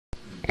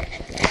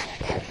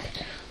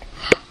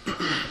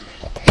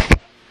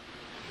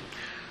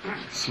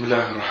بسم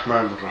الله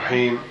الرحمن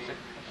الرحيم.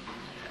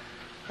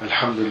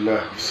 الحمد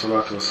لله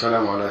والصلاة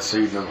والسلام على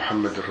سيدنا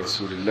محمد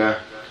رسول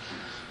الله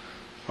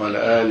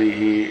وعلى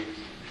آله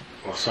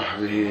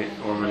وصحبه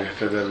ومن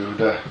اهتدى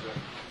بهداه.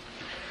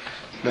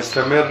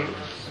 نستمر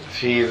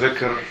في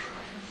ذكر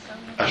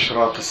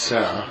أشراط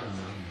الساعة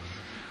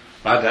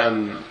بعد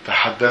أن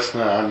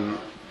تحدثنا عن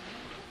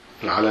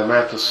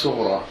العلامات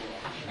الصغرى.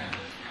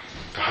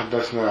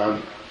 تحدثنا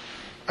عن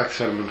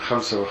أكثر من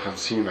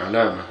 55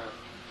 علامة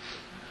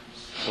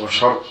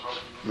وشرط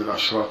من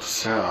أشراط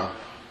الساعة.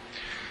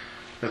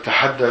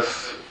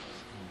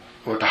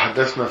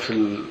 وتحدثنا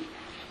في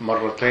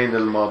المرتين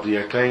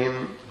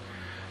الماضيتين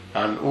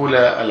عن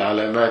أولى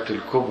العلامات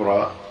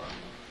الكبرى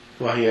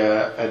وهي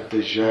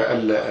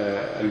الدجال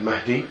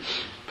المهدي،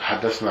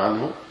 تحدثنا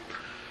عنه.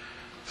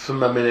 ثم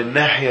من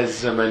الناحية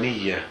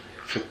الزمنية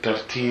في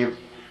الترتيب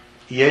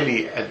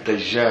يلي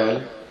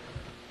الدجال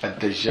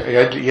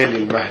يلي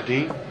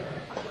المهدي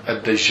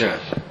الدجال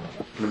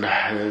من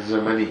الناحية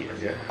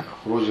الزمنية،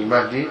 خروج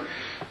المهدي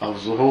أو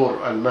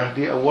ظهور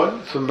المهدي أول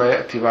ثم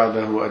يأتي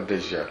بعده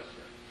الدجال.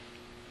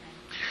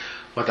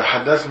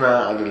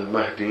 وتحدثنا عن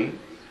المهدي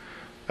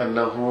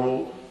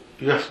أنه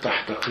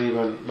يفتح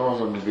تقريبا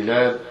معظم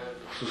البلاد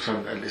خصوصا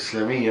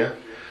الإسلامية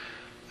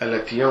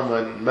التي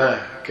يوما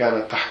ما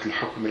كانت تحت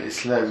الحكم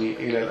الإسلامي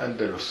إلى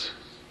الأندلس،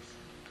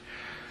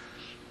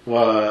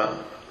 وروما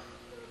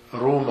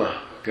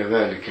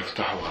كذلك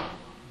يفتحها،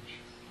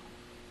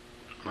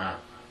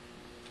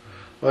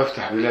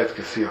 ويفتح بلاد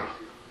كثيرة.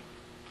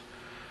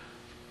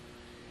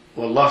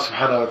 والله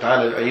سبحانه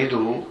وتعالى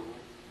يؤيده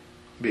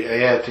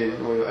بآيات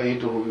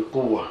ويؤيده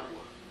بقوة،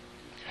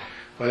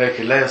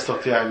 ولكن لا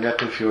يستطيع أن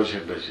يقف في وجه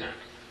الدجال.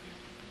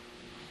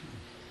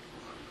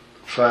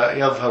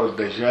 فيظهر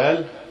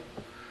الدجال،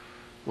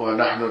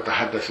 ونحن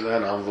نتحدث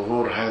الآن عن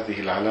ظهور هذه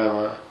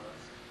العلامة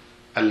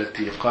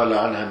التي قال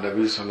عنها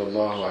النبي صلى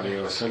الله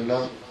عليه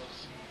وسلم: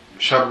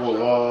 شر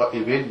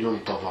غائب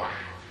ينتظر.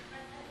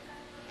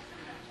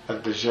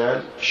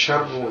 الدجال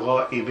شر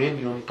غائب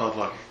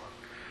ينتظر.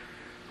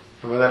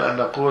 فبدل أن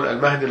نقول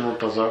المهدي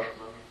المنتظر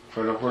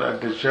فنقول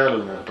الدجال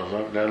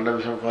المنتظر، لأن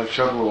النبي صلى الله عليه وسلم قال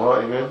شر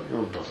غائب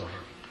ينتظر.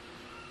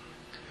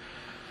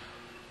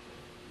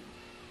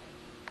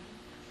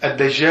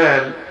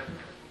 الدجال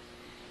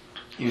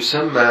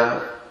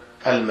يسمى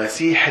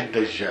المسيح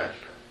الدجال،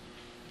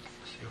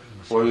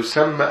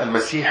 ويسمى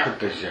المسيح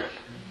الدجال،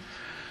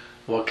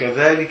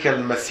 وكذلك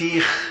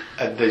المسيخ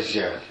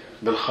الدجال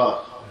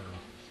بالخاء.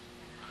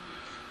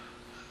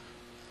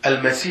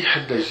 المسيح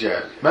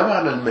الدجال، ما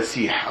معنى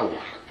المسيح أول؟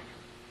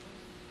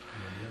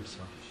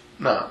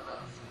 نعم،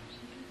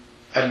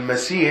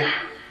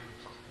 المسيح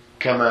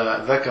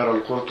كما ذكر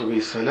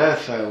القرطبي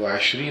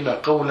 23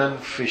 قولا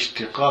في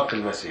اشتقاق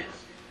المسيح،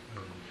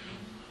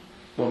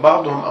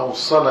 وبعضهم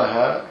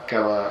أوصلها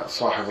كما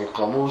صاحب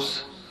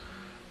القاموس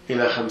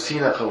إلى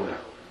 50 قولا.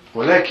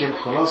 ولكن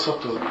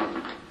خلاصة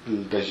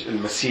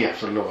المسيح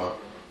في اللغة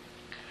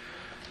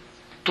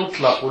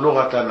تطلق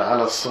لغة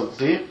على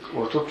الصديق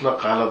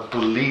وتطلق على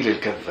الضليل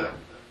الكذاب.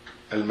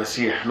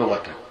 المسيح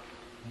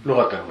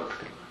لغة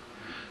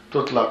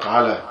تطلق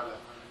على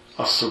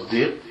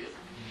الصديق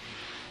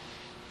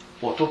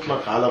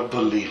وتطلق على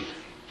الضليل،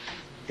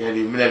 يعني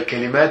من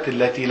الكلمات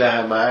التي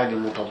لها معاني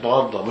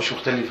متضادة، مش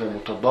مختلفة،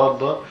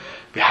 متضادة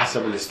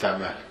بحسب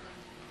الاستعمال.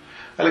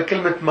 على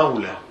كلمة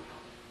مولى،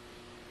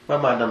 ما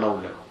معنى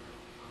مولى؟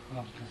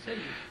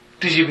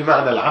 تجي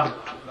بمعنى العبد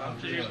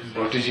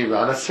وتجي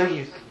بمعنى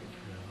السيد.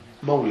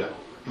 مولى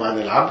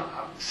معنى العبد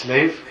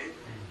سليف،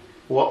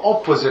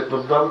 وأوبوزيت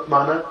بالضبط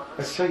معنى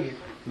السيد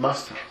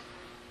ماستر،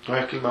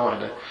 وهي كلمة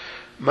واحدة.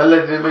 ما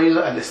الذي يميز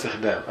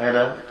الاستخدام؟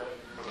 أين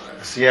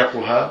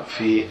سياقها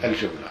في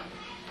الجملة.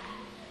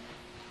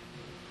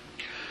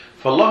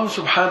 فالله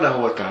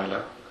سبحانه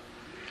وتعالى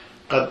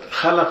قد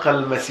خلق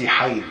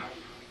المسيحين،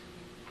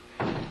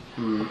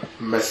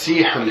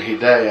 مسيح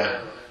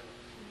الهداية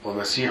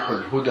ومسيح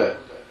الهدى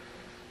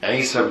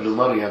عيسى بن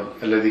مريم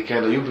الذي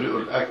كان يبرئ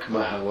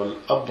الأكمه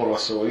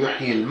والأبرص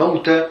ويحيي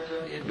الموتى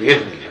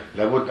بإذن الله.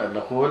 لابد أن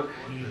نقول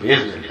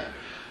بإذن الله.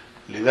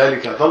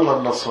 لذلك ضل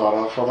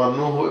النصارى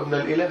فظنوه ابن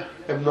الإله،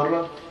 ابن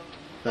الرب،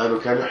 لأنه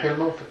كان يحيي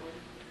الموتى.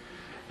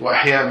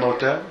 وأحياء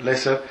الموتى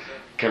ليست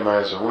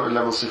كما يزعمون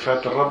إلا من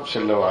صفات الرب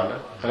جل وعلا،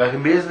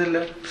 ولكن بإذن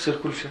الله يصير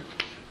كل شيء.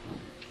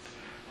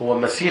 هو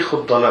مسيح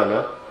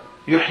الضلالة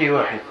يحيي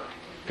واحد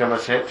كما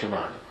سيأتي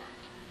معنا.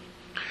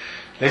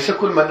 ليس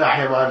كل من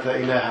أحيا معنا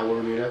فإله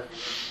ومن إله.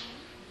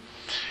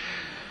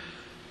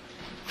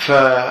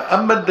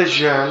 فأما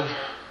الدجال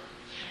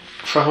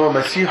فهو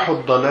مسيح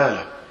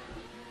الضلالة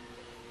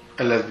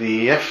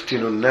الذي يفتن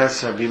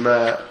الناس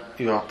بما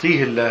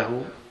يعطيه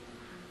الله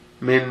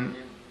من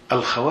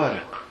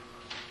الخوارق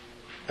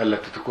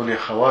التي تكون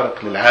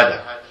خوارق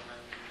للعادة.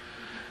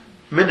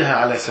 منها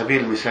على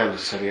سبيل المثال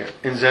السريع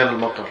إنزال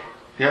المطر،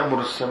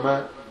 يأمر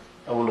السماء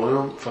أو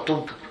الغيوم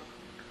فتمطر،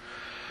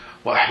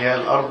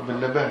 وأحياء الأرض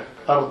بالنبات،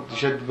 أرض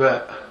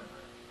جدباء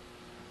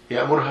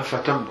يأمرها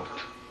فتنبت،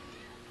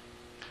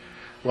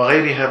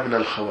 وغيرها من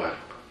الخوارق.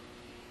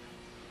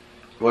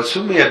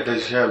 وسمي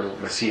الدجال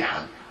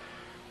مسيحا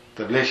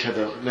طيب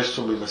ليش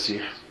سمي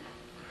مسيح؟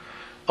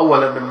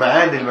 أولا من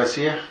معاني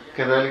المسيح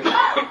كذلك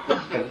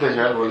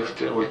الدجل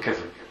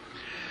والكذب.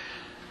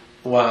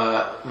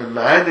 ومن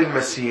معاني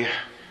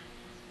المسيح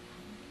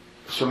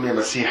سمي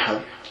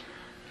مسيحا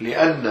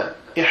لأن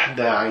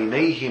إحدى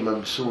عينيه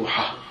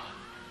ممسوحة،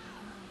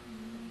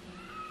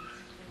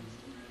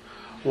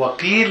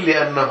 وقيل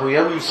لأنه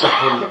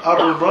يمسح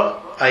الأرض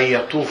أي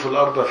يطوف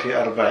الأرض في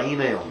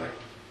 40 يوما.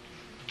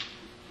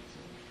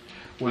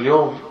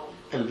 واليوم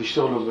اللي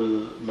بيشتغلوا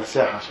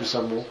بالمساحة شو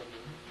يسموه؟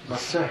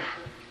 مساح.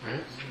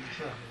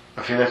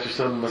 ما في ناس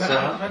بيشتغل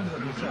بالمساحة؟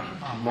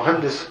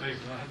 مهندس.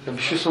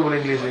 شو اسمه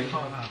بالإنجليزي؟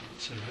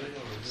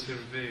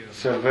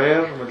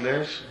 سيرفير. مدري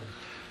ايش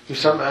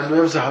يسمى، انه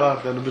يمسح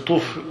الارض، لانه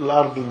بيطوف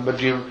الارض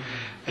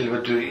اللي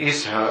بده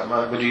يقيسها،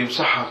 ما بده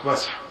يمسحها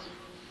بمسح.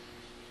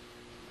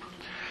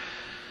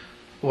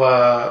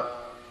 ونعود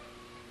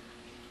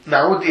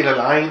الى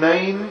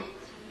العينين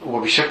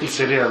وبشكل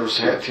سريع لانه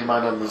سياتي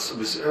معنا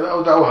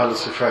او دعوها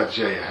لصفات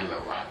جايه هلا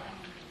واحده.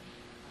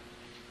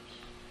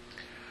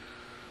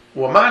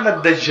 ومعنى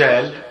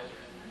الدجال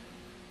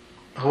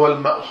هو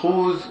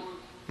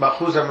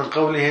مأخوذا من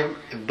قولهم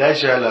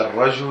دجل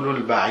الرجل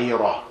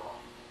البعيرة،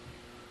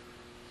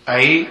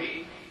 أي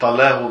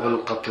طلاه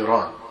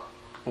بالقطران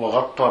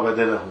وغطى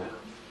بدنه.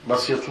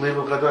 بس يطليه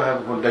بالقطران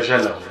بيقول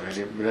دجله،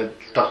 يعني من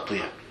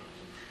التغطية.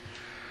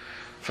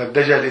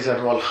 فالدجل إذن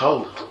هو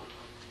الخلط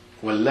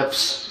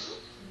واللبس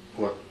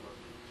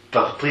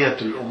وتغطية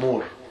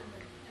الأمور.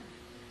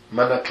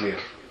 ما كلير،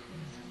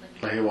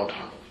 ما هي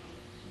واضحة.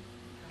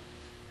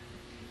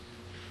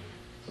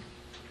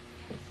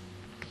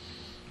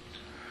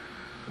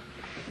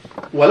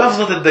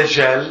 ولفظة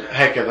الدجال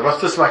هكذا،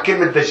 بس تسمع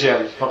كلمة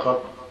دجال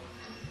فقط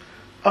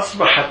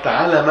أصبحت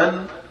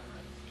علما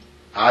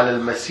على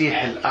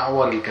المسيح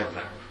الأعور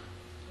الكذاب.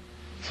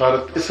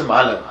 صارت اسم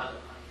علم،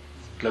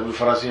 تلاقوا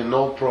الفرنسيين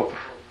نو بروبر،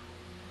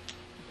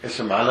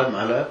 اسم علم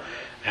على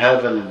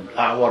هذا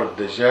الأعور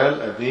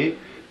الدجال الذي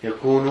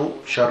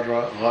يكون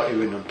شر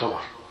غائب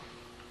ينتظر.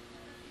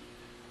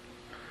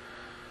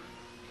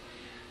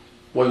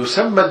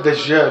 ويسمى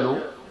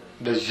الدجال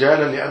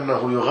دجالا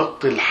لأنه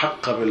يغطي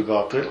الحق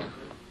بالباطل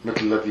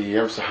مثل الذي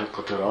يمسح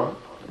القطران،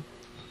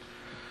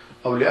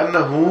 أو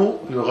لأنه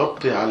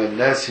يغطي على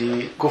الناس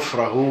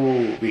كفره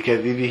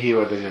بكذبه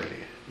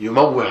ودجله،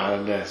 يموه على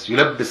الناس،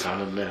 يلبس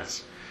على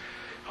الناس.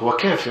 هو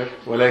كافر،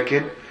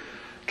 ولكن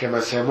كما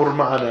سيمر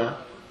معنا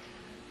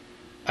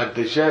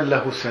الدجال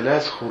له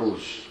 3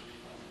 خروج،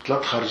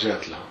 3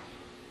 خرجات له.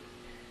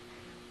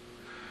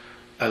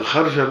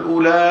 الخرجة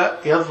الأولى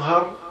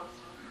يظهر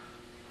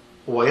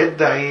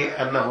ويدعي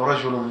أنه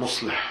رجل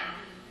مصلح،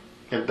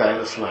 يدعي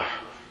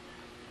الإصلاح،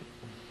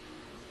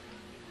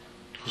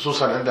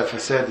 خصوصا عند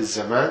فساد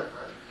الزمان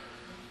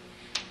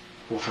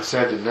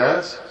وفساد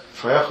الناس،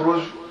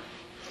 فيخرج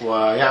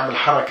ويعمل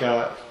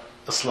حركة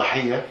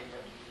إصلاحية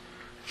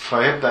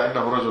فيدعي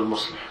أنه رجل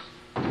مصلح،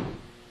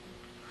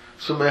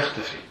 ثم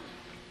يختفي،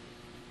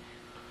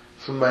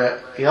 ثم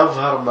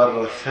يظهر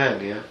مرة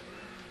ثانية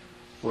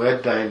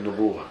ويدعي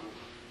النبوة،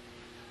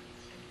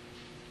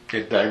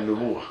 يدعي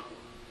النبوة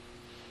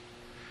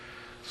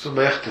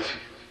ثم يختفي.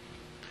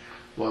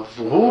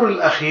 والظهور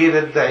الأخير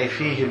يدعي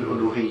فيه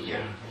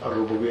الألوهية،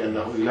 الربوبية،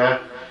 أنه إله.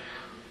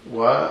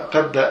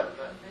 وتبدأ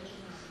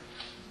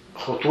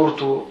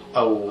خطورته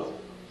أو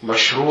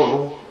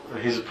مشروعه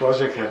his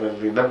project، هذا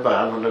اللي نبه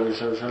عنه النبي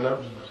صلى الله عليه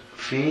وسلم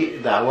في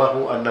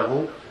دعواه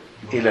أنه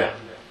إله.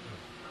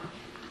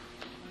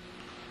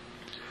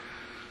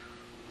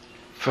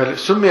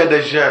 فسمي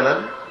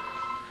دجالا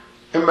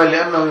إما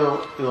لأنه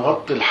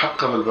يغطي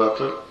الحق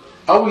بالباطل،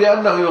 أو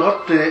لأنه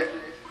يغطي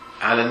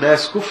على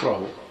الناس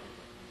كفره.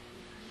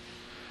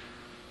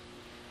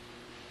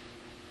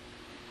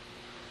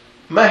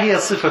 ما هي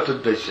صفة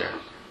الدجال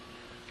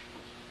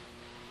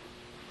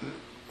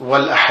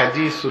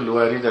والأحاديث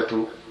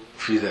الواردة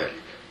في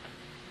ذلك؟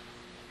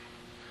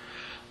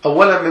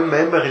 أولا مما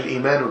ينبغي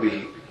الإيمان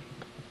به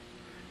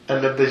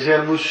أن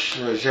الدجال مش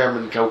جاء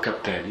من كوكب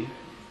تاني،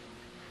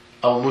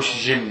 أو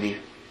مش جني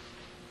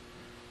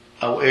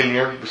أو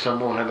إليان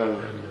بسموه هذا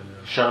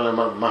شغلة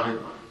ما هي.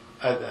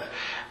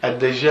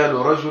 الدجال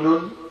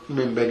رجل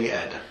من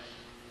بني آدم،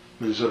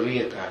 من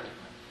ذرية آدم،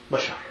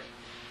 بشر.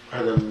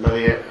 هذا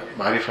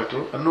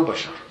معرفته أنه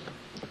بشر،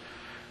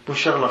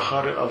 مش شغلة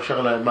خارق أو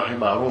شغلة ما هي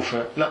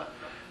معروفة، لا،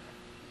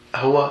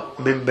 هو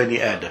من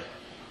بني آدم.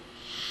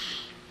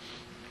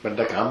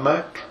 بدك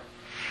عمك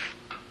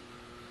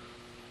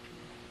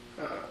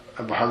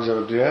أبو حمزة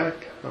بده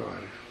إياك؟ ما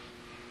بعرف.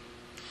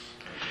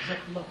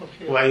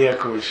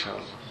 وإياكم إن شاء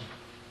الله.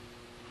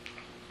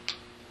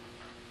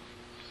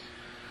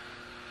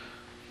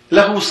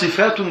 له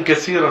صفات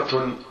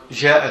كثيرة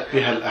جاءت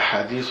بها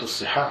الأحاديث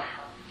الصحاح.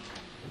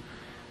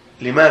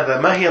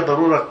 لماذا؟ ما هي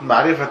ضرورة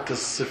معرفة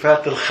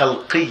الصفات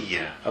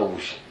الخلقية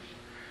أول شيء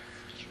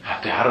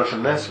حتى يعرف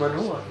الناس من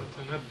هو؟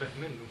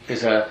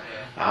 إذا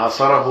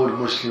عاصره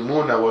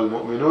المسلمون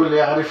والمؤمنون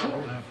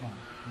ليعرفوه.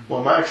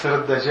 وما أكثر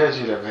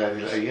الدجاجلة بهذه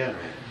الأيام،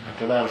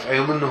 حتى نعرف أي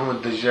منهم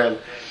الدجال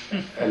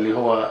اللي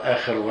هو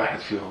آخر واحد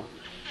فيهم.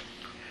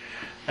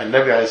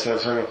 النبي عليه الصلاة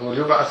والسلام يقول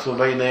يبعث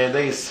بين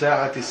يدي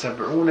الساعة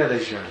 70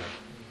 دجالا.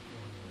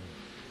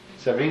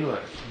 70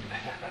 واحد.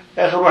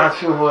 آخر واحد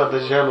فيهم هو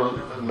دجال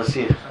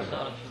المسيح.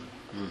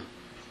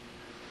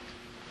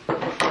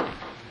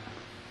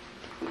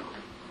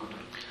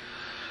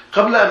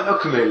 قبل أن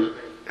أكمل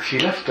في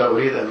لفتة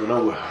أريد أن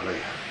أنوه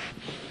عليها،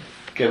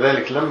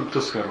 كذلك لم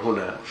تذكر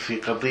هنا في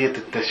قضية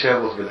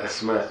التشابه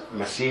بالأسماء،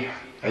 مسيح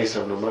عيسى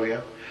بن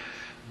مريم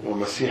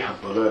ومسيح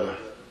الضلالة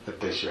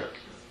الدجال.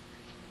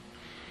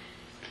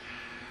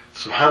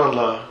 سبحان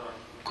الله،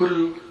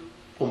 كل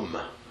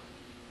أمة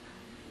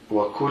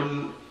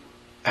وكل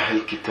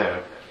أهل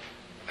كتاب،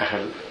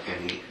 أهل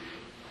يعني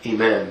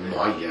إيمان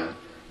معين،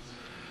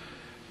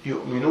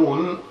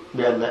 يؤمنون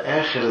بأن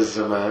آخر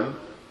الزمان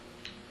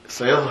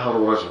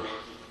سيظهر رجل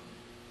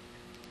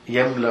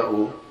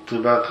يملأ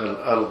طباق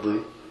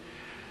الأرض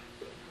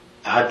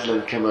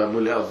عدلا كما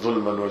ملئت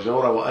ظلما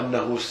وجورا،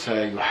 وأنه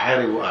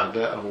سيحارب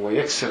أعداءه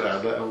ويكسر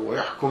أعداءه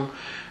ويحكم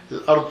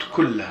الأرض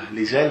كلها.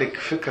 لذلك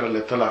فكرة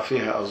اللي طلع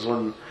فيها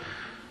أظن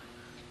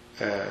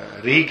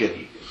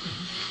ريغان،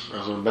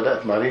 أظن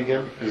بدأت مع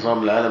ريغان،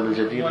 نظام العالم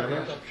الجديد.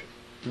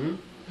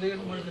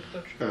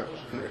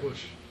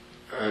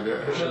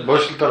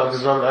 بوش اللي طلع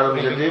نظام العالم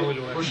الجديد،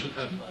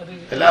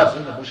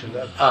 الأب.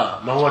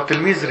 ما هو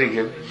تلميذ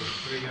ريغان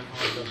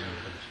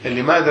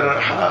اللي ما قدر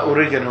يحققه.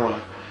 ريغان هو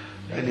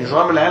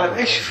نظام العالم.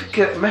 ايش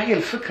فكرة، ما هي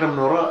الفكرة من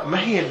وراء، ما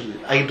هي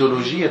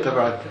الايديولوجية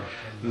تبعت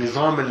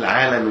نظام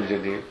العالم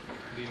الجديد،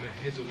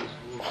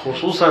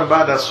 خصوصا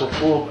بعد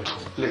سقوط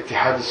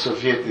الاتحاد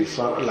السوفيتي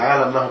صار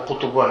العالم له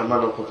قطب واحد ما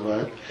له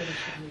قطبين.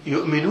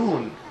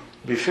 يؤمنون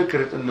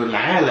بفكرة انه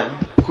العالم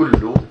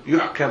كله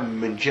يحكم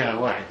من جهة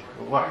واحدة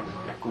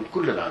يحكم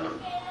كل العالم،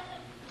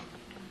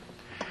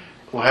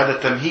 وهذا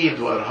تمهيد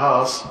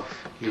وارهاص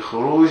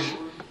لخروج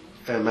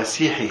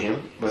مسيحهم،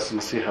 بس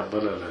مسيح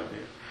الضلالة.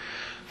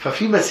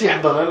 ففي مسيح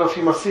ضلالة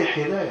وفي مسيح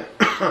هداية.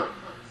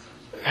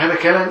 هذا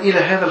كلام إلى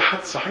هذا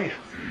الحد صحيح،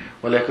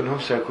 ولكن هم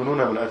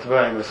سيكونون من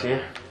أتباع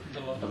مسيح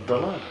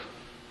الضلال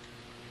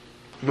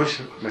مش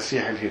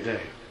مسيح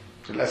الهداية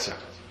للأسف.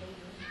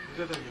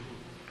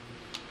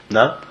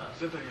 نعم،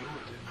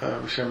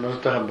 مش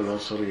نتهم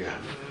بالعنصرية.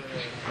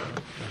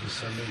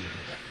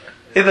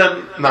 إذا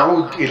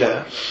نعود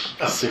إلى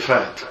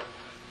الصفات.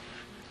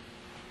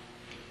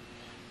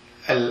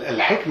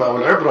 الحكمة أو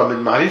العبرة من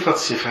معرفة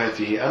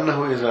صفاته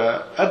أنه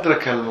إذا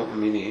أدرك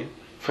المؤمنين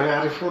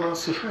فيعرفون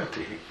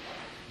صفاته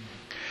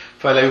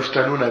فلا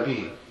يفتنون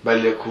به،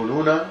 بل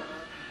يكونون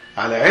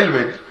على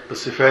علم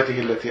بصفاته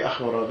التي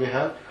أخبر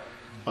بها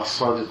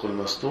الصادق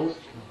المصدوق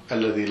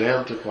الذي لا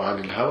ينطق عن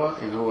الهوى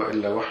إن هو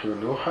إلا وحي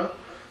يوحى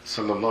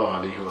صلى الله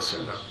عليه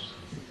وسلم.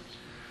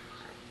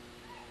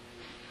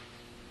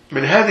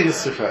 من هذه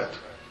الصفات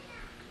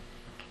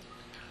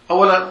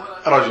أولا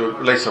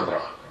رجل ليس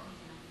امرأة،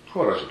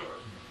 هو رجل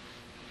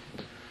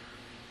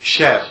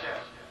شاب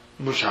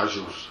مش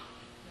عجوز،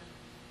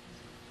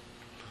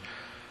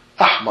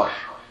 أحمر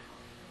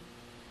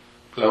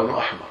لونه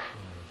أحمر،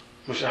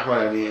 مش أحمر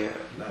يعني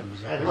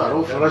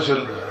معروف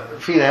رجل،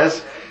 في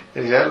ناس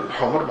رجال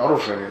حمر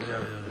معروف يعني.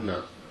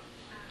 نعم.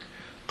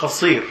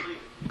 قصير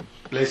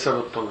ليس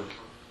بالطويل،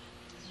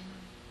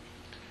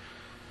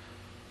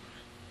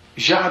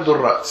 جعد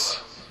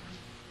الرأس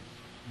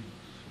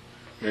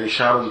يعني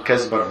شعره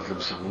مكزبر مثل ما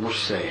بيسموه،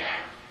 مش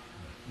سايح،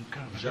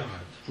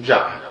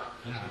 جعد.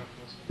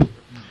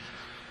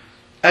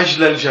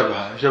 أجل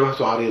الجبهة،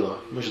 جبهته عريضة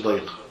مش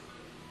ضيقة،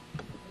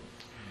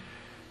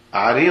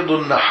 عريض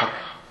النحر،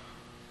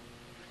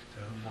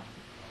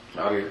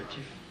 عريض.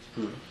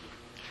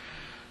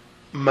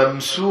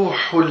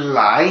 ممسوح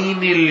العين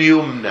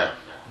اليمنى.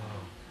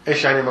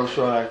 ايش يعني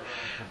ممسوح العين؟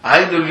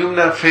 عين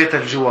اليمنى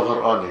فاتت جوا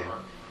غرقانة،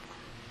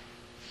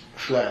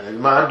 يعني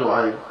ما عنده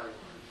عين.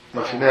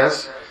 ما في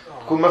ناس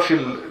تكون ما في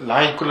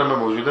العين كلها ما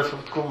موجودة،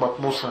 فبتكون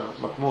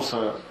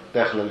مطموسة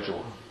داخل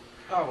الجوا.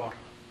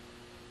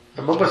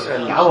 اما بس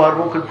العور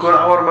ممكن يكون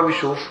عور ما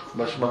بيشوف،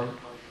 بس ما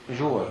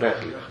جوا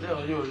داخل.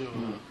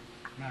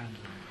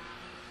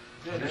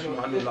 ليش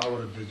معنى العور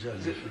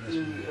الدجال؟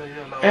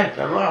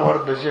 لأنه عور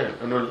الدجال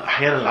انه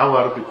احيانا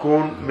العور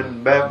بيكون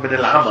من باب من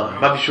العمى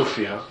ما بيشوف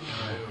فيها.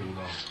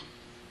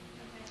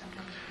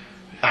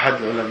 احد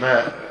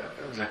العلماء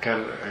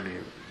ذكر يعني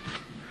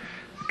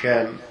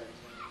كان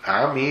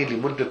عمي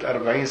لمدة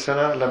 40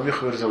 سنة لم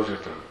يخبر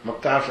زوجته، ما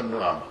بتعرف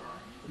انه اعمى،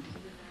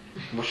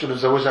 مش انه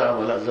تزوجها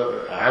اعمى،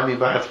 لا عمي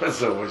بعد ما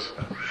تزوجها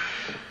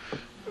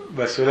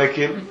بس.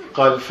 ولكن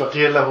قال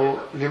الفقيه له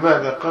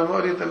لماذا؟ قال ما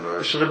اريد ان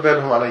اشغل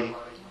بالهم علي،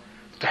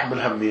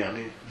 تحمل همي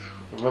يعني،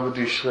 ما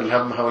بده يشغل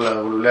هم هؤلاء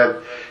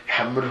الأولاد،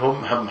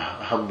 يحملهم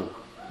همه.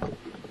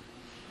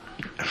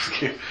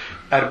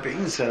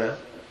 40 سنة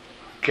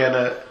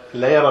كان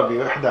لا يرى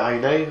بإحدى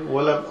عينيه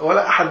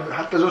ولا أحد،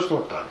 حتى زوجته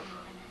ما بتعرف.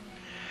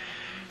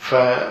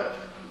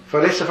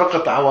 فليس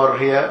فقط عور،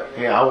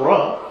 هي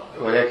عوراء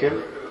ولكن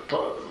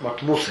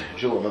مطموسة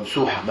جوا،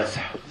 ممسوحة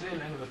مسح زي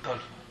العنب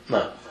الطالفة.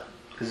 نعم،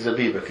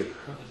 الزبيبة كده.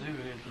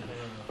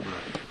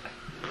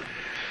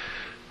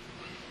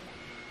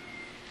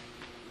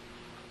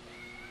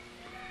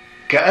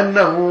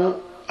 كأنه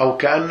أو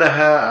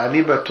كأنها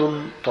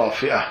عنبة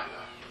طافئة.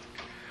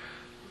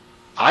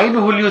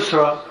 عينه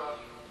اليسرى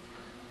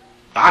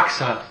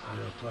عكسها،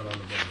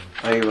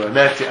 أيوة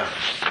ناتئة،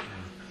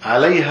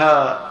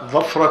 عليها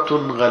ظفرة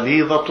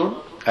غليظة،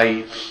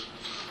 أي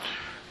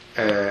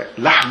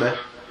لحمة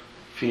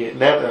في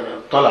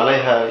طال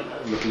عليها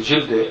مثل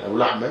جلدة أو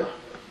لحمة.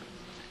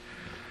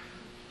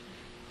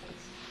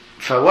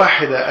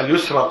 فواحدة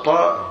اليسرى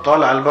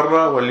طالعة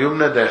المرة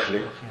واليمنى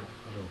داخلة.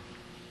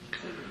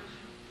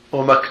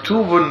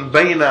 ومكتوب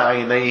بين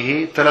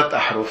عينيه 3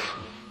 أحرف: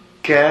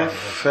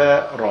 كاف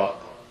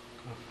راء،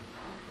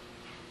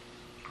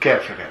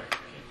 كافر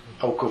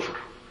أو كفر،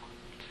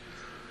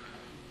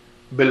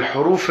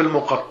 بالحروف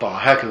المقطعة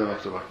هكذا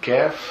مكتوبة: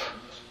 كاف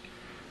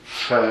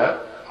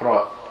فاء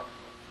راء.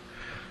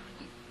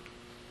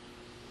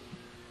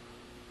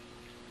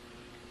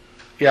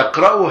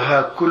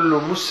 يقرأها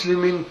كل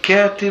مسلم،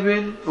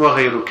 كاتب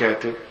وغير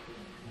كاتب،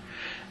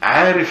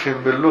 عارف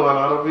باللغة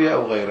العربية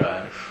أو غير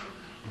عارف.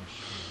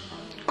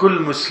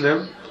 كل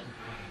مسلم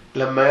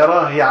لما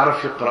يراه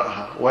يعرف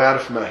يقرأها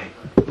ويعرف ما هي.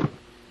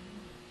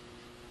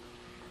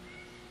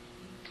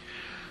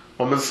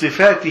 ومن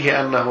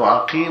صفاته أنه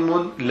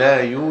عقيم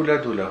لا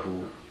يولد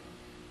له.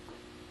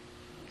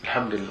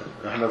 الحمد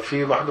لله احنا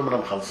في واحدة من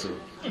مخلصين.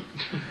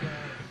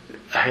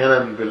 احيانا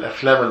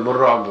بالافلام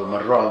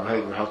الرعب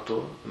هيك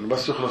بيحطوا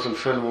بس يخلص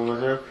الفيلم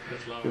مثلا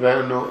يبقى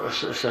انه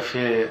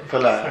شافيه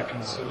طلع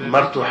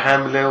مرته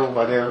حامله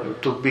وبعدين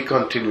تو بي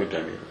كونتينيود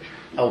يعني،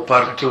 او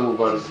بارت 2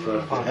 برضه.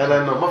 هذا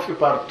انه ما في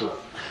بارت 2،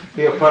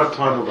 هي بارت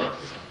 1 وبس.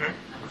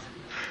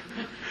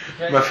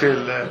 ما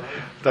في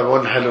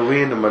تبعون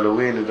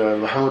هالوين ده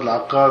محمود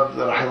العقاد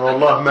رحمه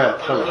الله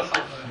مات خلص.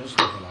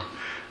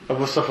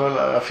 ابو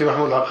مصطفى في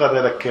محمود العقاد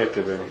هذا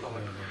كاتب يعني.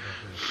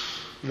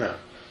 نعم.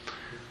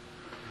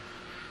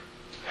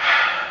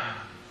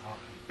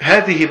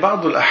 هذه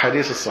بعض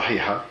الأحاديث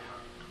الصحيحة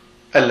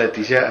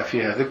التي جاء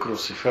فيها ذكر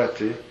صفات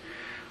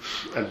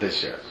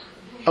الدجال.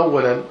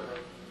 أولا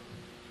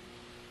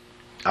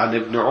عن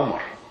ابن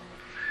عمر،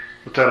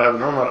 وترى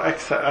ابن عمر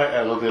أكثر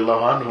رضي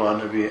الله عنه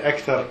وعن أبيه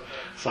أكثر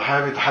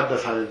صحابي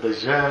تحدث عن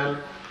الدجال،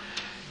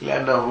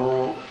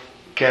 لأنه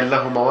كان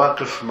له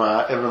مواقف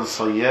مع ابن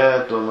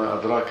صياد، وما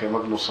أدراك ما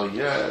ابن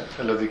صياد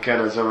الذي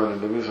كان زمن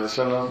النبي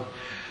صلى الله عليه وسلم.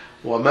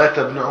 ومات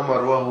ابن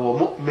عمر وهو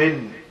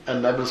مؤمن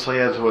أن ابن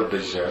صياد هو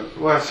الدجال.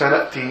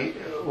 وسنأتي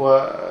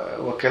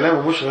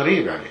وكلامه مش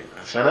غريب يعني،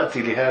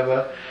 سنأتي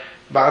لهذا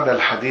بعد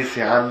الحديث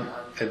عن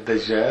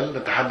الدجال.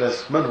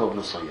 نتحدث من هو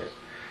ابن صياد.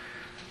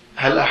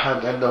 هل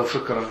أحد عنده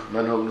فكرة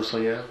من هو ابن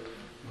صياد؟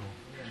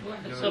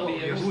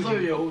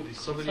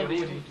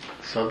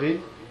 صبي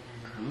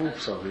مو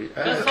صبي،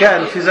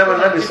 كان في زمن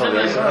النبي صلى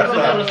الله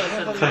عليه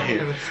وسلم.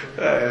 طيب.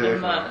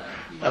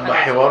 أما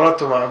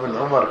حواراته مع ابن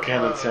عمر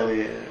كانت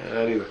يعني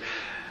غريبة.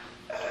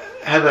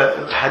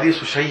 هذا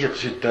الحديث شيق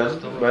جدا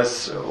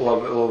بس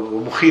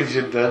ومخيف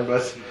جدا،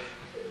 بس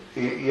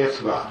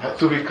يتبع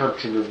to be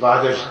continued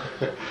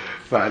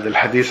بعد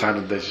الحديث عن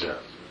الدجال.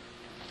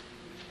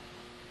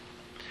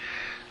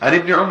 عن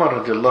ابن عمر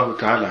رضي الله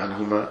تعالى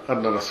عنهما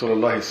أن رسول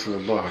الله صلى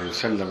الله عليه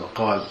وسلم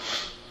قال: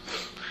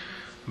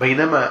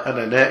 بينما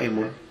أنا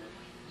نائم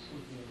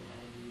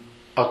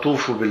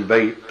أطوف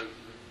بالبيت،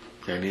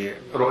 يعني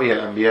رؤيا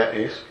الأنبياء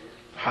إيش؟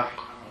 حق،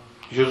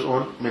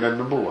 جزء من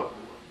النبوة.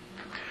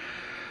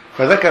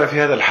 فذكر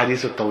في هذا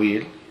الحديث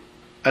الطويل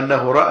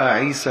أنه رأى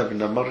عيسى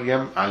بن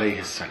مريم عليه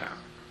السلام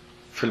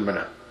في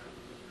المنام،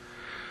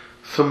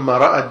 ثم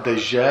رأى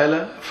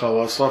الدجال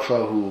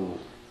فوصفه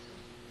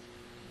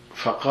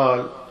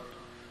فقال: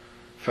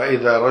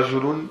 فإذا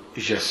رجل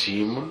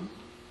جسيم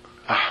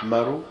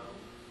أحمر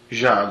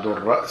جعد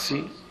الرأس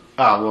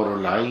أعور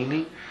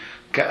العين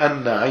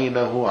كأن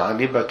عينه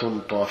عنبة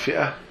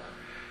طافئة،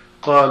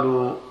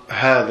 قالوا: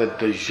 هذا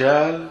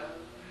الدجال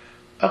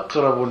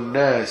أقرب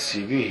الناس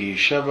به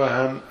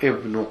شبها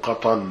ابن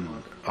قطن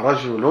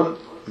رجل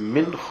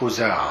من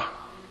خزاعة.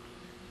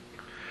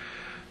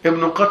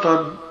 ابن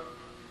قطن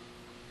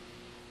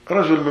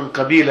رجل من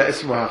قبيلة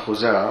اسمها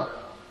خزاعة،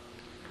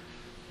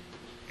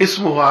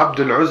 اسمه عبد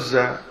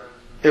العزى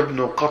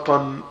ابن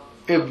قطن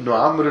ابن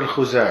عمرو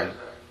الخزاعي،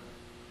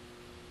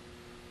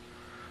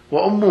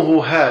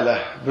 وأمه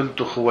هالة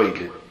بنت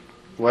خويلد،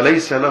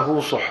 وليس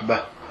له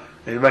صحبة،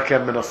 يعني ما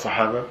كان من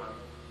الصحابة.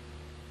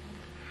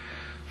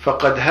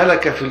 فقد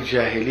هلك في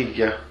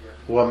الجاهلية،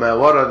 وما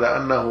ورد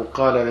أنه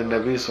قال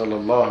للنبي صلى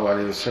الله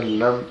عليه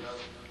وسلم: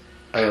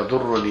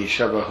 أيضرني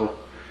شبهه؟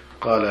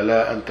 قال: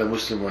 لا، أنت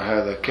مسلم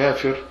وهذا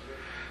كافر.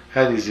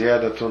 هذه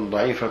زيادة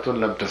ضعيفة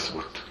لم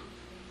تثبت.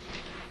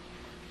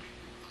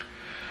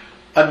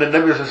 أن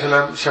النبي صلى الله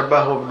عليه وسلم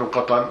شبهه ابن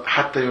قطن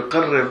حتى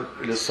يقرب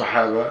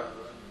للصحابة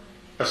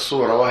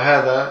الصورة،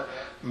 وهذا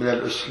من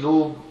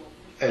الأسلوب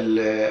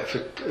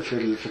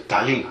في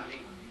التعليم،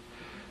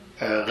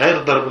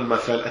 غير ضرب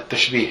المثل،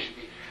 التشبيه.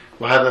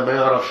 وهذا ما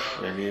يعرف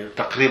يعني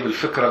تقريب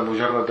الفكرة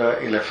المجردة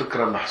إلى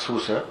فكرة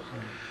محسوسة.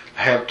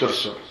 هي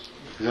بترسم.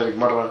 لذلك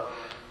مرة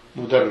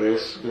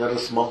مدرس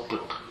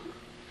منطق،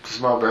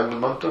 تسمعوا بعلم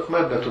المنطق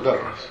مادة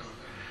تدرس،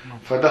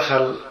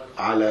 فدخل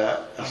على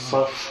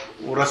الصف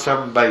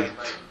ورسم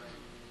بيت،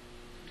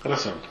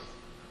 رسم.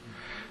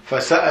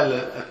 فسأل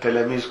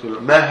التلاميذ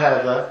كلهم ما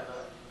هذا؟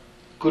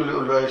 كل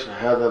يقول له ايش؟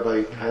 هذا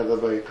بيت، هذا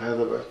بيت،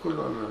 هذا بيت،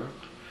 كله أنا.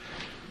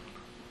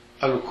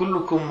 قالوا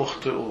كلكم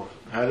مخطئون،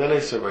 هذا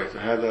ليس بيت،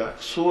 هذا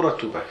صورة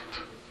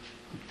بيت،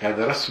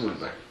 هذا رسم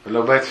البيت.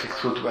 لو بيت فيك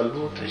تفوت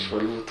بقلبه تعيش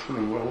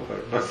بقلبه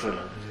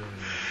مثلا.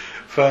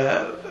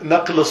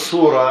 فنقل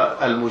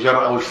الصورة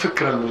المجرد أو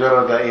الفكرة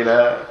المجردة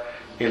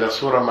إلى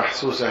صورة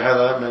محسوسة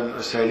هذا من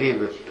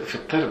أساليب في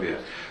التربية.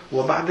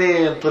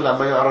 وبعدين طلع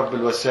ما يعرف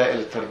بالوسائل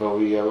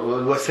التربوية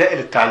والوسائل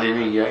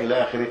التعليمية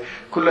إلى آخره.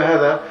 كل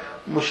هذا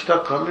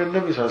مشتقة من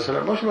النبي صلى الله عليه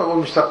وسلم. مش بقول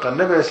مشتقة،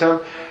 النبي صلى الله عليه وسلم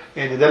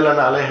يعني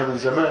دلنا عليها من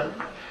زمان.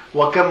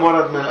 وكم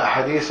ورد من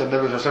الأحاديث النبي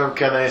صلى الله عليه وسلم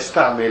كان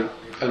يستعمل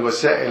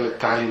الوسائل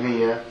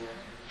التعليمية،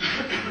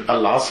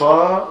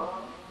 العصا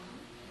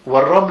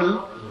والرمل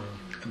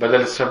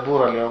بدل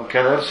السبورة اليوم.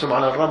 كان يرسم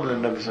على الرمل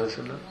النبي صلى الله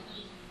عليه وسلم.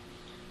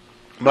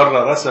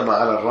 مرة رسم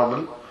على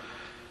الرمل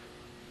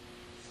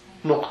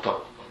نقطة،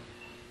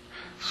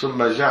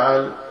 ثم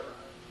جعل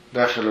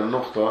داخل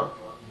النقطة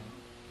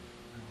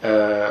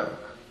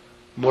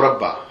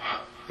مربع،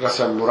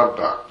 رسم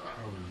مربع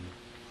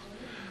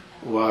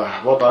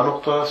ووضع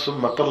نقطة،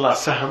 ثم طلع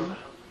سهم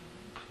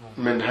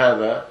من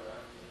هذا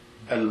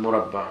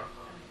المربع.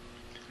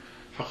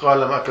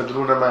 فقال ما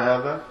تدرون ما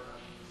هذا؟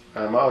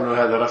 ما قالوا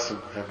هذا رسم.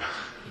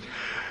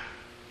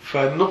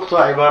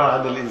 فالنقطة عبارة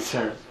عن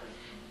الإنسان،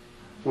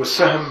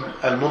 والسهم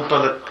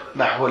المنطلق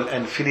نحو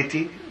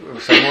الانفينيتي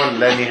يسموها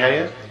اللا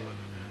نهاية.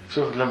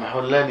 شوف نحو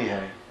اللا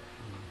نهاية،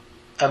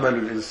 أمل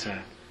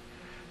الإنسان.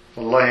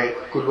 والله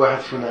كل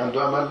واحد فينا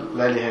عنده أمل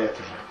لا نهاية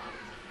له.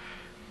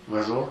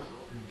 مظبوط.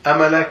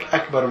 أملك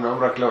أكبر من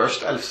عمرك لو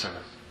عشت 1000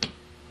 سنة،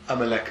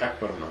 أملك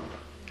أكبر من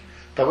عمرك.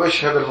 طب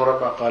إيش هذا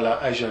المربع؟ قال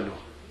أجله.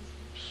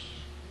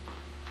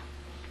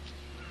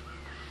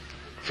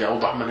 في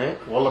أوضح من هيك؟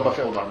 والله ما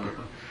في أوضح من هيك،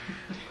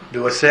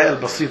 بوسائل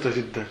بسيطة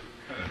جدا.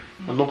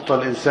 النقطة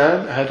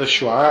الإنسان، هذا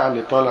الشعاع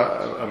اللي طالع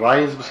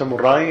الرايز، بسموه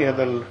الراي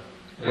هذا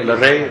ولا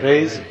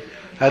ريز،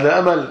 هذا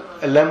أمل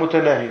لا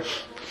متناهي.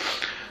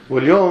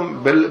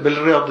 واليوم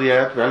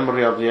بالرياضيات، بعلم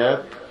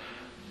الرياضيات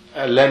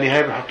لا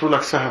نهاية بيحطوا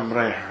لك سهم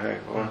رايح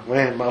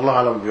وين ما الله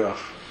أعلم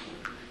بيقف،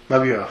 ما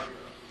بيقف.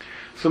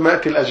 ثم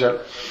يأتي الأجل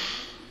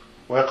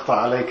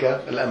ويقطع عليك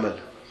الأمل.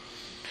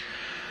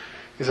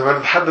 إذا ما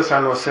نتحدث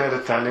عن الوسائل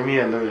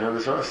التعليمية،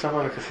 النبي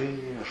استعمل كثير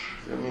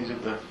جميل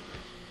جدا.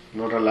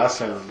 نور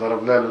العسل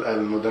ضربنا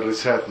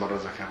المدرسات مرة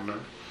ذكرنا،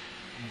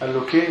 قال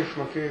له كيف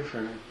ما كيف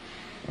يعني؟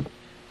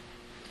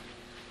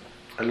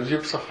 قال له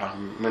جيب صفحة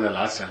من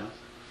العسل،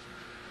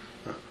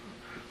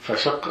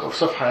 فشق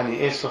صفحة.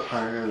 يعني ايش صفحة؟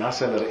 يعني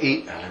العسل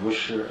رقيق، يعني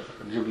مش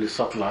تجيب لي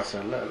سطل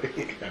عسل، لا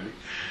رقيق يعني.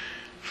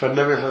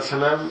 فالنبي صلى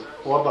الله عليه وسلم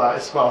وضع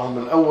إصبعه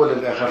من أول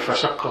الآخر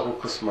فشقه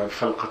قسمين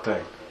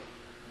فلقتين.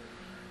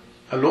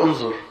 قال له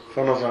انظر،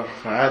 فنظر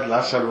فعاد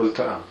العسل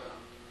والتأم،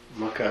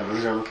 ما كان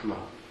رجع مثل ما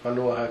هو. قال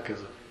له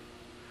وهكذا،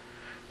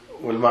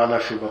 والمعنى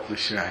في بطن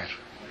الشاعر.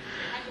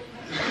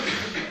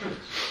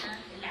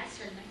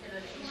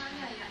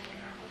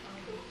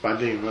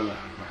 بعدين ولا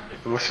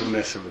مش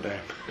مناسب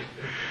الآن.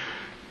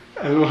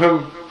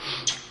 المهم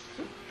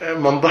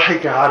من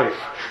ضحك عرف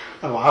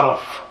أو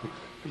عرف.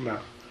 نعم.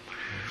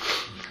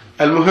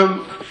 المهم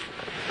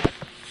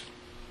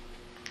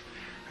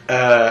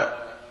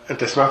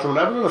أنت سمعت من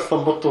قبل ولا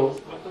استنبطته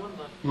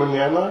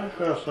مني أنا؟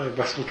 طيب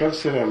بس من كم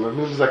سنة؟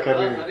 من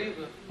ذكرني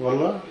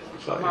والله؟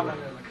 طيب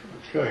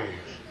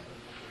كويس.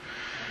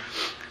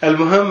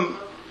 المهم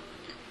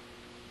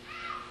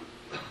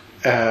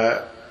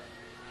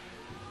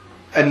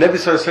النبي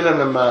صلى الله عليه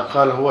وسلم لما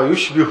قال هو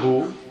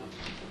يشبه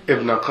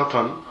ابن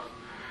قطن،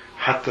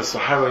 حتى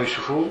الصحابة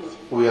يشوفوه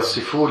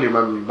ويصفوه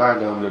لمن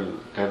بعدهم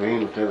للتابعين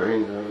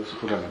والتابعين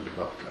يصفوا لنا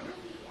بالبعض.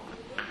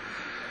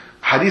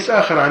 حديث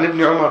آخر عن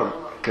ابن عمر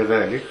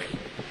كذلك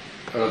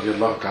رضي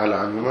الله تعالى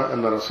عنهما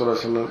أن رسول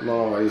الله صلى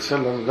الله عليه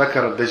وسلم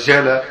ذكر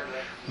الدجال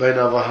بين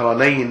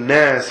ظهراني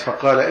الناس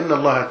فقال إن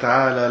الله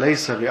تعالى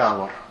ليس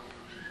بأعور،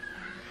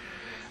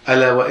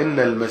 ألا وإن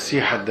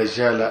المسيح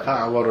الدجال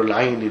أعور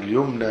العين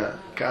اليمنى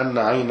كأن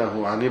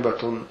عينه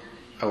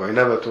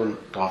عنبة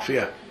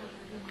طافئة.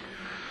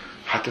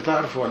 حتى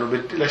تعرفوا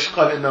أنه ليش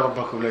قال إن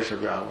ربكم ليس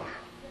بأعور؟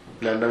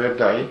 لأنه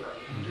يدعي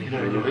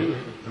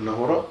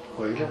أنه رب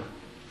وإله.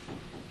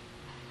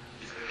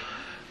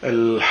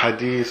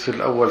 الحديث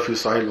الأول في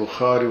صحيح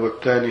البخاري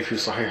والثاني في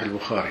صحيح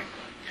البخاري.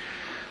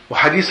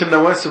 وحديث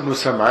النواس بن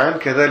سمعان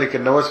كذلك.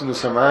 النواس بن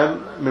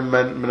سمعان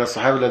من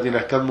الصحابة الذين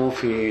اهتموا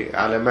في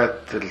علامات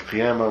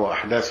القيامة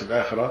وأحداث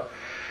الآخرة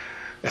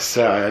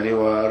الساعة يعني،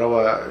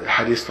 وروى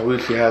حديث طويل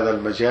في هذا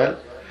المجال.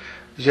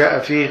 جاء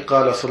فيه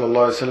قال صلى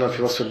الله عليه وسلم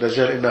في وصف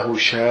الدجال إنه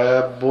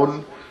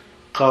شاب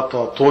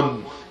قطط،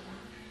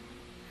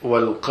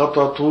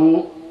 والقطط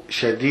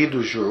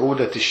شديد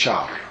جعودة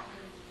الشعر،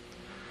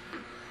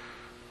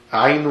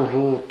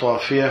 عينه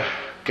طافية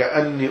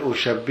كأني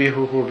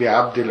أشبهه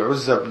بعبد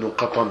العزى بن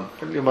قطن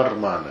اللي مر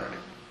معنا.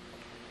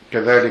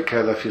 كذلك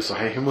هذا في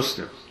صحيح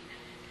مسلم.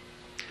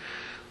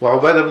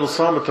 وعبادة بن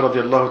صامت رضي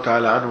الله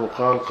تعالى عنه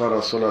قال قال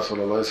رسول الله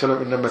صلى الله عليه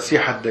وسلم إن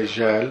مسيح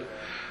الدجال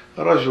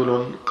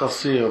رجل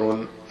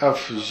قصير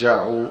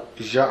أفجع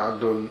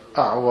جعد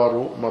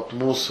أعور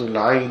مطموس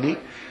العين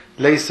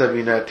ليس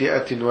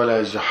بناتئة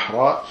ولا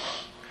جحراء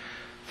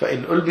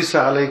فإن ألبس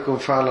عليكم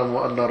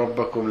فاعلموا أن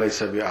ربكم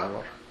ليس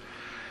بأعور.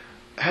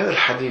 هذا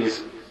الحديث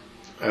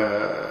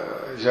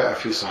جاء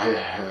في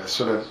صحيح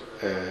سنن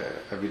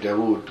أبي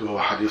داود وهو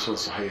حديث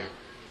صحيح.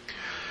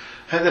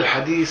 هذا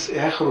الحديث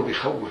آخر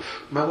بخوف.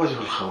 ما وجه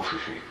الخوف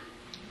فيه؟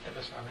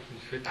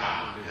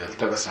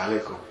 يلتبس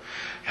عليكم.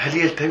 هل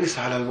يلتبس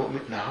على المؤمن؟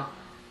 نعم،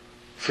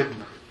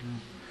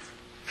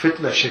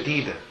 فتنة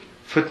شديدة،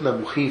 فتنة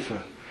مخيفة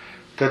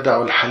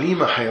تدع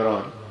الحليم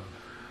حيران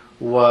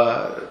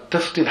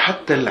وتفتن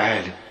حتى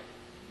العالم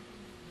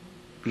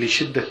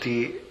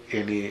لشدة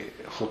يعني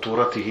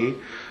خطورته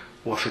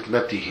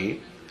وفتنته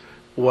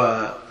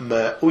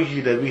وما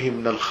أيد به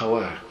من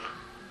الخوارق.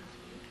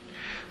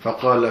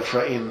 فقال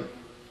فإن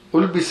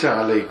ألبس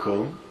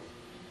عليكم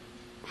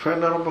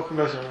فإن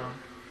ربكم ليس بأعور.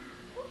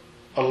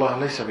 الله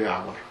ليس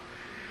بأعور.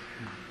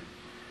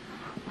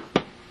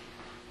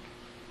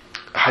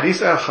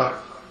 حديث آخر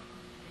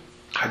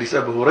حديث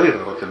أبي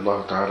هريرة رضي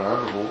الله تعالى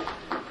عنه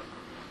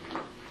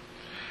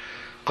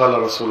قال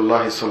رسول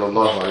الله صلى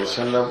الله عليه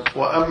وسلم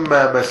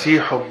وأما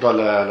مسيح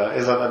الضلالة.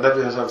 إذن النبي صلى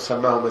الله عليه وسلم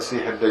سماه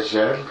مسيح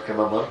الدجال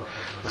كما مر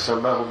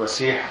وسماه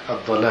مسيح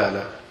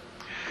الضلالة.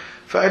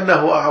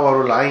 فإنه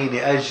أعور العين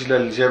أجل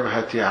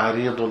الجبهة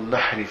عريض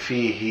النحر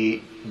فيه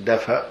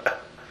دفأ،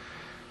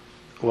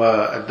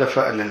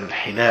 والدفأ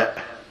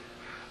للانحناء،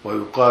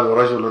 ويقال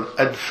رجل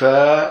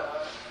أدفى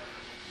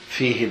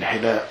فيه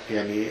انحناء،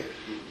 يعني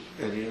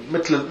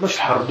مثل مش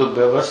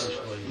حردبة بس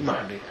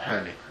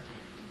حاني.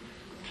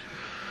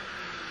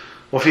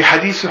 وفي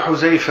حديث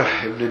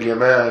حذيفة بن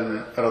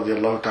اليمان رضي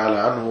الله تعالى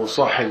عنه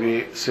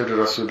صاحب سر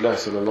رسول الله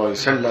صلى الله عليه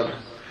وسلم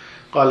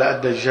قال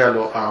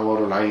الدجال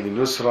أعور العين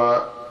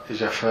اليسرى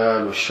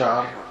جفال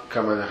الشعر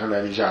كما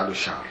دخل جعل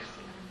الشعر.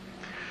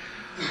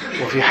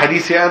 وفي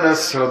حديث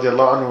أنس رضي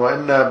الله عنه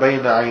وإن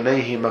بين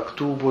عينيه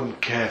مكتوب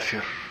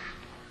كافر.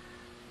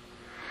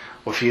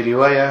 وفي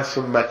رواية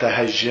ثم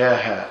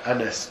تهجاها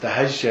أنس،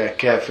 تهجى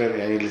كافر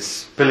يعني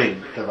السبلينج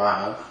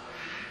تبعها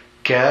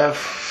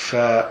كاف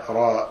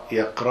راء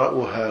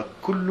يقرأها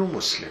كل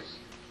مسلم.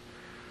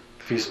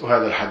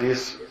 هذا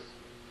الحديث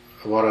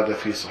ورد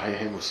في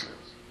صحيح مسلم.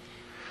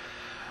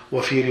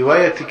 وفي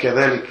رواية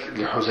كذلك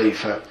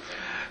لحذيفة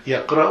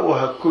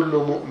يقرأها كل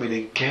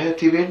مؤمن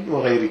كاتب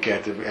وغير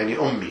كاتب، يعني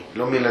أمي،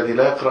 الأمي الذي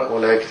لا يقرأ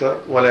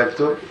ولا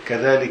يكتب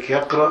كذلك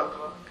يقرأ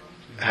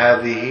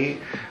هذه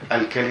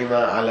الكلمة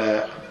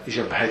على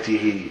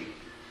جبهته.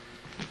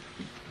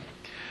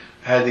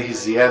 هذه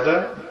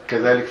الزيادة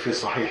كذلك في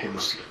صحيح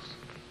مسلم.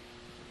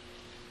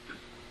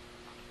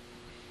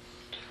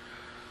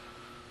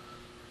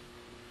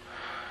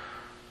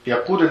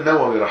 يقول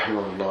النووي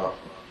رحمه الله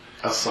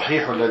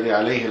الصحيح الذي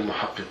عليه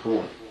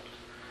المحققون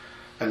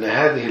أن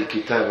هذه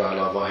الكتابة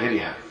على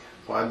ظاهرها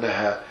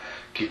وأنها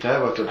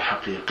كتابة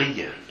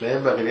حقيقية لا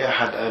ينبغي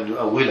لأحد أن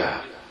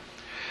يؤولها،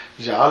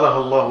 جعلها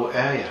الله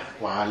آية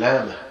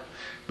وعلامة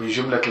من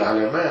جملة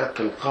العلامات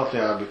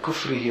القاطعة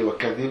بكفره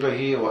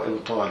وكذبه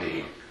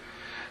وإبطاله،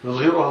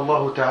 يظهرها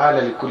الله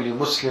تعالى لكل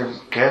مسلم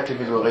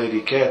كاتب وغير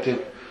كاتب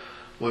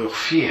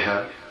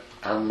ويخفيها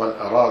عمن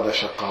أراد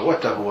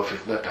شقاوته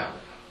وفتنته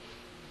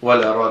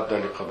ولا راد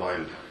لقضاء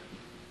الله.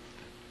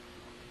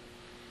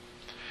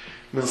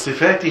 من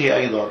صفاته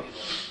أيضا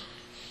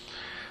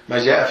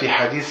ما جاء في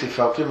حديث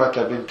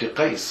فاطمة بنت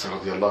قيس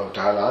رضي الله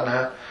تعالى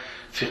عنها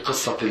في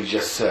قصة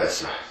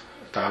الجساسة.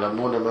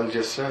 تعلمون ما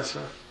الجساسة؟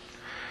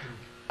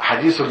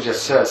 حديث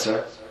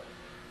الجساسة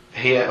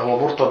هو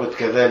مرتبط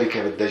كذلك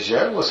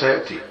بالدجال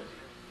وسيأتي.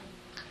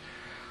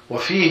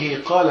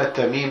 وفيه قال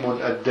تميم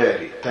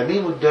الداري.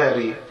 تميم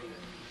الداري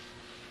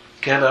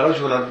كان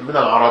رجلا من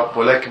العرب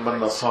ولكن من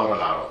نصارى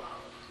العرب،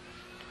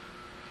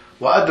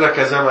 وأدرك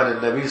زمن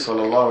النبي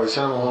صلى الله عليه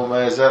وسلم وهو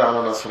ما يزال على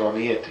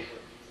نصرانيته،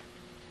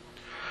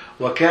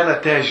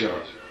 وكان تاجرا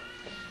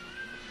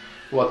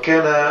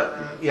وكان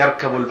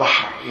يركب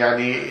البحر،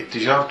 يعني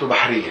تجارته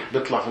بحرية،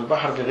 بيطلع في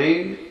البحر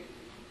بغير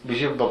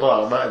بيجيب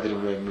بضاعة ما أدري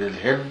من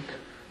الهند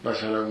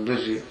مثلا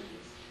بيجي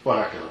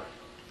وهكذا.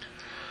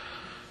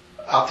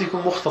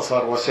 أعطيكم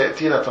مختصر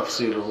وسيأتينا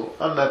تفصيله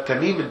أن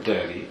تميم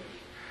الداري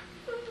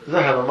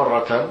ذهب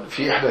مرة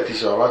في إحدى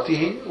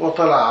تجاراته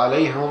وطلع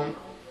عليهم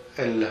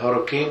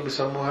الهوريكين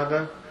بيسموه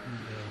هذا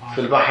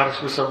في البحر،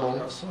 شو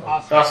بيسموه؟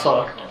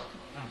 إعصار.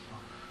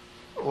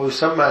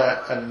 ويسمى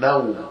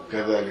النو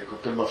كذلك،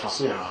 كلمة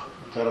فصيحة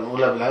ترى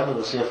نقولها بالعامة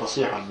بس هي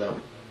فصيحة. النو.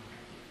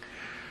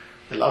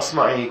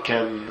 الأصمعي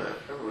كان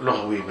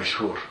لغوي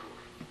مشهور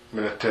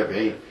من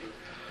التابعين،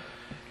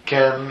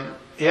 كان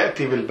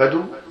يأتي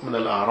بالبدو من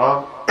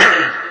الأعراب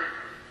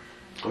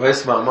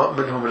ويسمع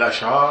منهم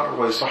الأشعار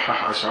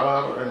ويصحح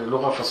أشعار، يعني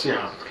لغة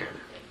فصيحة كان.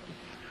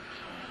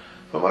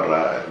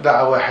 فمرة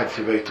دعا واحد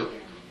في بيته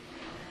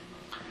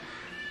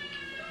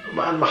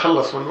بعد ما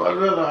خلص منه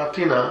قال له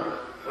أعطينا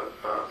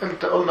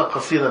أنت، قلنا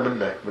قصيدة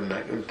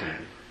منك أنت.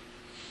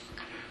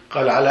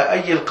 قال على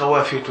أي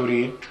القوافي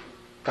تريد؟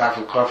 تعرف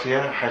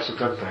القافية حيث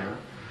تنتهي.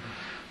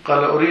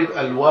 قال أريد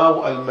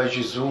الواو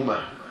المجزومة.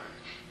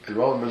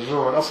 الواو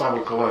المجزومة من أصعب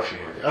القوافي،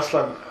 يعني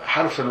أصلا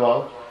حرف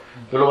الواو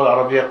في اللغة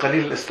العربية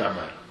قليل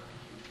الاستعمال.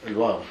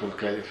 الواو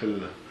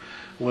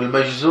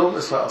والمجزوم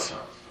أصعب.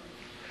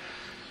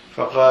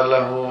 فقال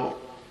له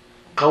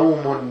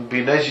قوم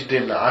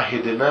بنجد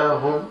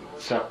عهدناهم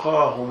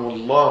سقاهم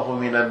الله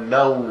من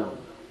النوم.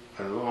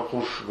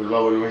 الوقوف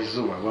بالواو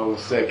المجزومة، الواو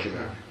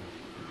الساكنة.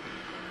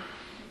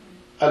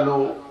 قال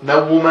له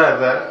نو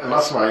ماذا؟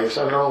 الأصمعي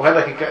يسأله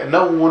هذا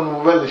نو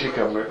مبلش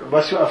يكمل،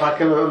 بس يقف على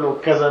كلمة يقول له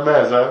كذا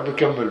ماذا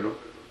بكمل له.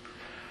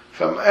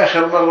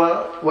 فآخر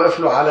مرة وقف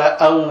له على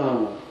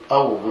أو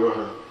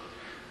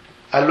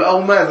قال له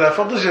أو ماذا؟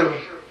 فضجر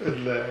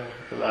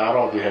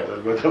الأعرابي هذا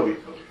البدوي.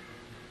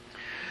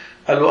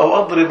 قال له أو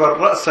أضرب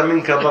الرأس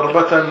منك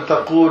ضربة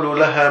تقول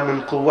لها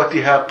من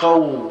قوتها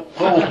قو.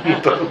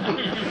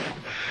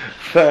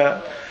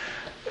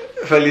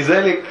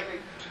 فلذلك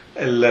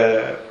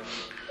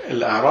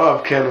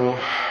الأعراب كانوا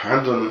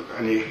عندهم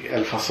يعني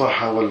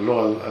الفصاحة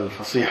واللغة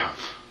الفصيحة.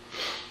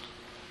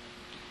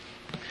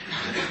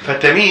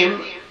 فتميم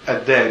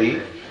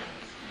الداري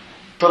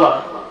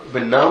طلع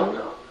بالنو،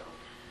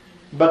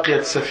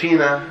 بقيت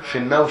سفينة في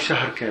النو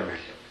شهر كامل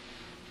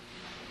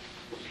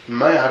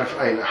ما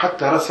يعرف أين،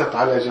 حتى رست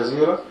على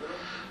جزيرة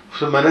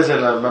ثم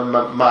نزل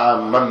مع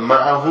من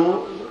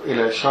معه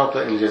إلى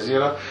شاطئ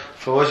الجزيرة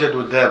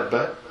فوجدوا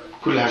دابة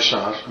كلها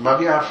شعر، ما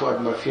بيعرفوا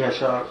قد ما فيها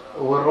شعر،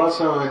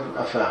 والراسة من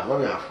أفاها ما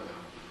بيعرفوا،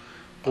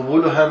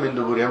 قبولها من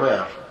دبرها ما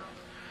يعرفوا.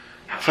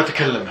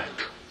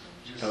 فتكلمت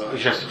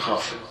جس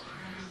خاصة.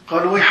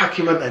 قالوا ويحك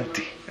من أنت؟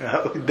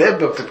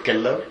 الدابة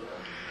بتتكلم.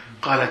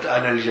 قالت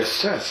أنا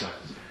الجساسة.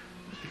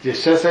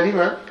 جساسة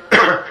لما؟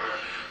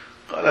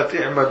 قالت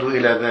اعمدوا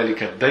إلى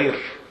ذلك الدير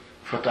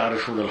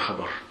فتعرفون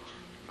الخبر.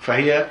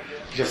 فهي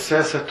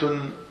جساسة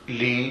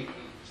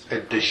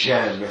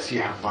للدجال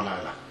مسيح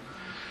الضلالة.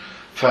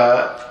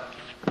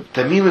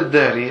 فتميم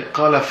الداري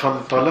قال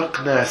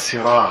فانطلقنا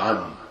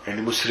سراعا،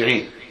 يعني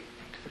مسرعين،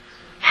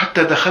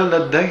 حتى دخلنا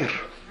الدير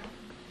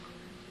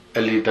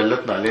اللي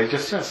دلتنا عليه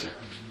الجساسة،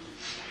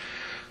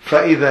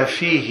 فإذا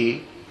فيه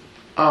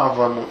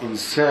أعظم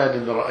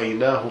إنسان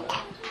رأيناه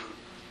قط،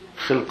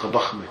 خلقة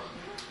ضخمة.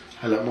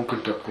 هلأ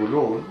ممكن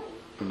تقولون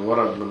أن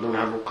ورد من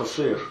دونها أنه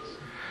قصير.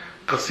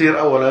 قصير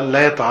أولا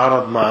لا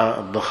يتعارض مع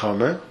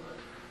الضخامة.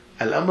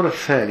 الأمر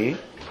الثاني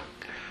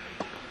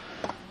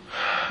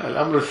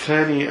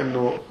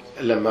أنه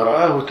لما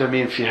رآه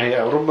تميم في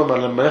هيئة، وربما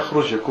لما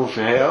يخرج يكون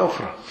في هيئة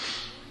أخرى،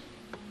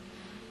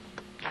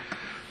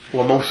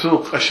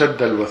 وموثوق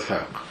أشد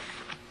الوثاق.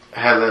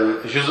 هذا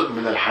الجزء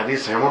من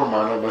الحديث يمر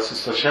معنا بس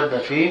استشهدنا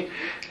فيه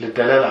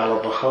للدلالة على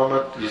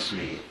ضخامة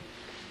جسمه.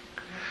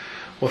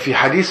 وفي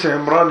حديث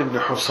عمران بن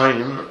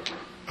حسين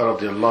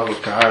رضي الله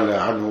تعالى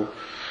عنه،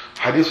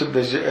 حديث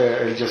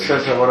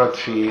الجساسة ورد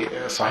في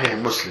صحيح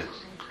مسلم.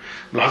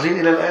 ملاحظين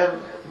إلى الآن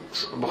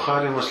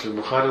بخاري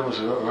مسلم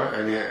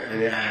يعني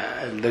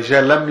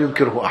الدجال لم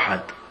ينكره أحد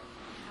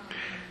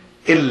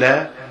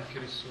إلا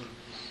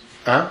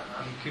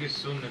منكر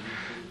السنة.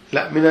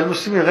 لا، من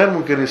المسلمين غير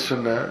منكري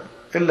السنة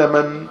إلا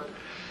من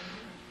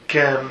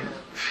كان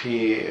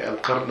في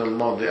القرن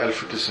الماضي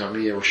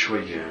 1900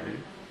 وشوية، يعني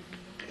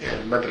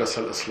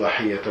المدرسة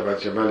الإصلاحية تبع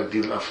جمال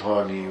الدين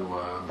الأفغاني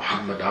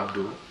ومحمد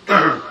عبده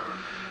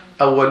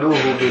أولوه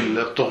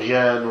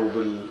بالطغيان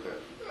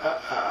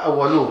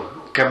أولوه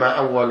كما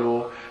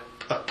أولوا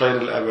الطير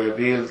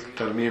الأبابيل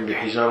ترميم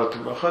بحجارة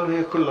الأخر.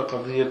 هي كل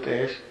قضية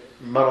إيش؟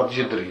 مرض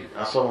جدري،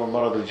 أصابهم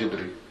مرض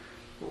الجدري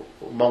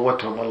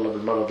وموتهم الله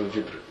بالمرض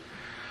الجدري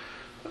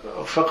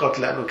فقط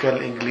لأنه كان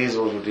الإنجليز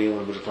موجودين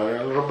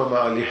والبريطانيا. ربما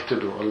قال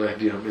يهتدوا الله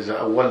يهديهم إذا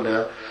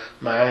أولنا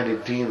معاني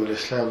الدين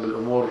والإسلام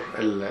بالأمور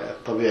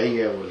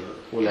الطبيعية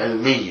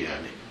والعلمية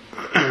يعني.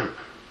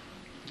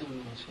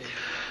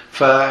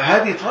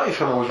 فهذه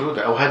طائفة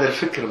موجودة أو هذا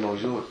الفكر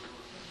موجود.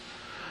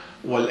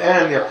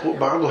 والآن يقول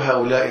بعض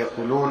هؤلاء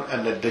يقولون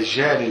أن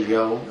الدجال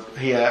اليوم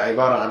هي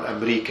عبارة عن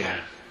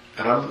أمريكا.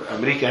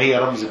 أمريكا هي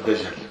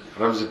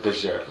رمز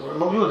الدجال.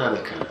 موجود هذا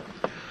الكلام،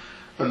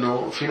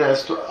 أنه في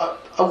ناس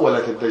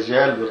أولت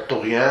الدجال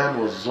بالطغيان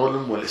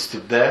والظلم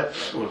والاستبداد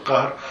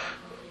والقهر.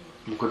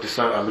 ممكن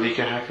تصير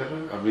أمريكا هكذا؟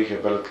 أمريكا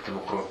بلد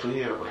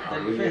الديمقراطية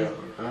والحرية.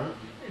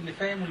 اللي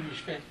فاهم واللي مش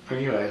فاهم.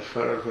 أيوة.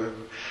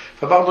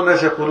 فبعض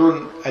الناس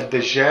يقولون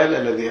الدجال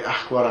الذي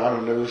أخبر عنه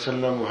النبي صلى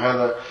الله عليه وسلم،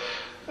 وهذا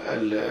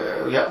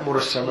يأمر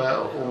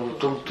السماء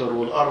وتمطر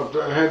والأرض،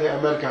 هذه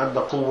أمريكا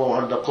عندها قوة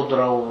وعندها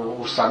قدرة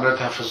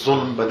واستعملتها في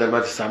الظلم بدل ما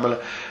تستعملها.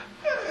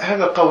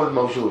 هذا قول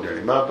موجود،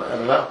 يعني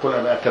أنا لا أقول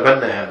أنا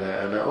أتبنى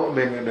هذا. أنا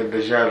أؤمن أن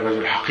الدجال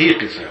رجل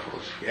حقيقي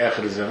سيخرج في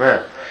آخر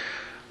الزمان،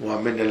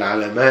 ومن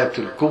العلامات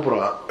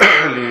الكبرى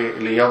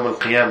ليوم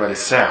القيامة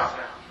للساعة.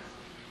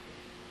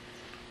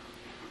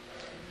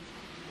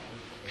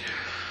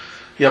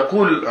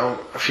 يقول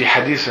في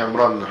حديث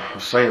عمران بن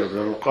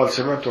حسين قال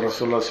سمعت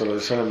رسول الله صلى الله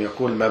عليه وسلم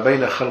يقول ما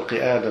بين خلق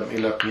آدم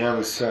إلى قيام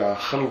الساعة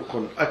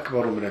خلق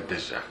أكبر من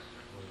الدجال.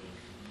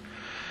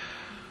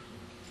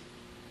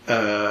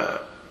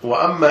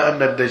 وأما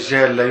أن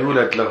الدجال لا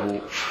يولد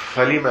له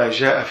فلما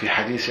جاء في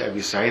حديث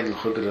أبي سعيد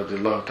الخدري رضي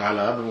الله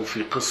تعالى عنه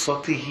في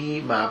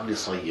قصته مع ابن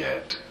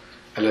صياد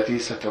التي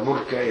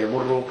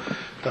يمر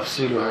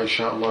تفصيلها إن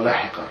شاء الله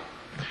لاحقا.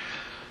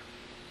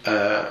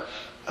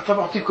 طب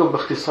أعطيكم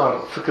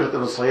باختصار فكرة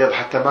ابن صياد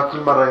حتى ما كل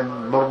مرة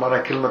نمر معنا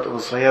كلمة ابن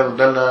صياد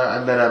ودلنا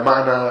عندنا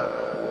معنى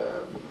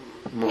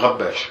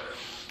مغبش.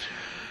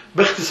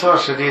 باختصار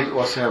شديد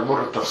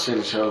وسيمر التفصيل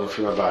إن شاء الله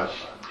فيما بعد.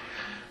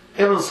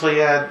 ابن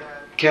صياد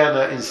كان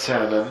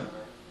إنسانا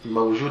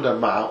موجودا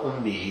مع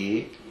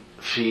أمه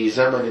في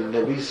زمن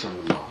النبي صلى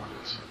الله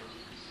عليه وسلم،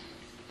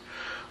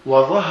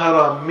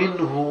 وظهر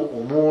منه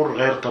أمور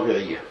غير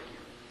طبيعية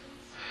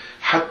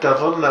حتى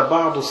ظن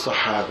بعض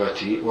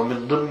الصحابة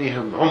ومن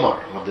ضمنهم عمر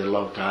رضي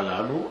الله تعالى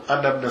عنه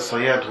أن ابن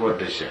صياد هو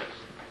الدجال.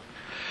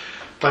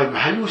 طيب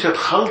هل يوجد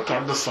خلط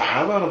عند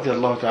الصحابة رضي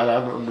الله تعالى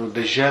عنه أنه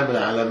الدجال من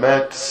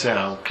علامات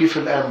الساعة وكيف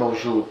الآن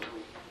موجود؟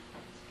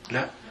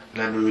 لا،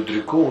 لأنه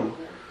يدركون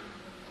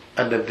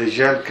أن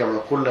الدجال كما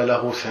قلنا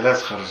له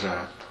 3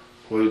 خرجات،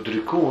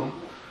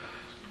 ويدركون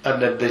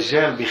أن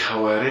الدجال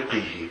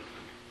بخوارقه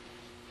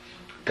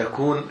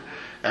تكون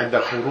عند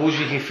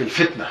خروجه في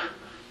الفتنة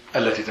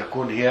التي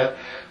تكون هي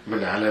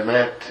من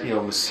علامات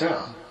يوم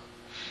الساعة.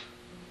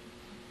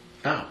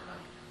 نعم،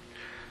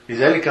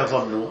 لذلك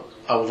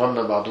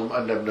ظن بعضهم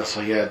أن ابن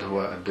صياد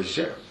هو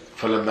الدجال.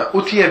 فلما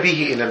أتي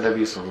به إلى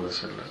النبي صلى الله عليه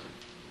وسلم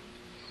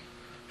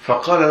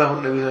فقال له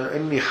النبي: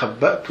 إني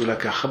خبأت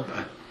لك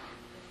خبأ.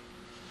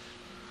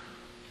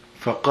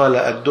 فقال: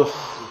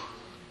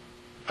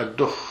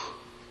 الدخ.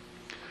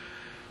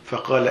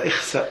 فقال: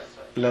 اخسأ،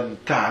 لن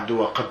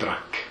تعدو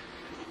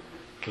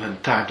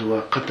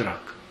قدرك.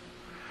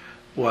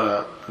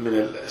 ومن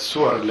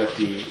السور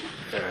التي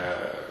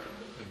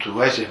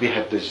تواجه بها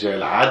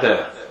الدجال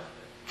عدا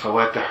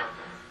فواتح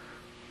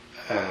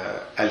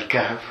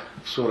الكهف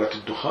سورة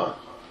الدخان.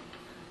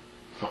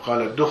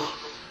 فقال: الدخ،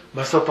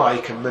 ما استطاع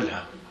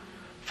يكملها.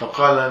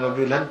 فقال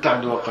النبي: لن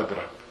تعدو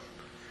قدرك.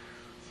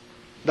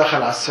 دخل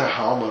على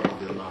الساحة عمر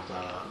رضي الله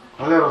تعالى عنه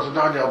قال: يا رسول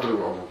دعني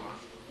أضرب عنقه.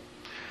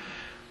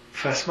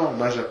 فاسمعوا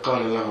ماذا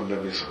قال له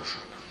النبي صلى الله عليه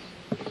وسلم.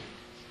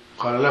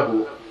 قال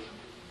له: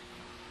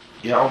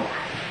 يا عمر،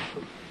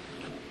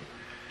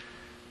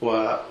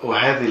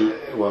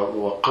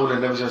 وقول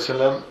النبي صلى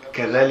الله عليه وسلم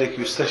كذلك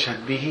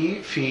يستشهد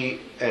به في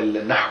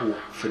النحو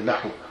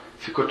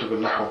في كتب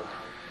النحو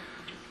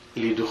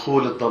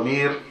لدخول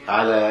الضمير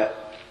على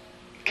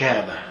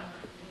كان.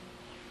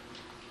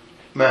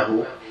 ما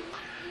هو؟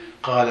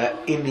 قال: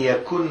 إن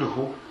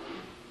يكنه،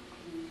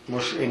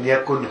 مش إن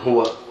يكن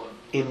هو،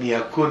 إن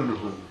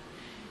يكنه.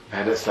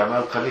 هذا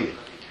استعمال قليل،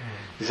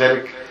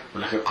 لذلك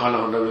ولكن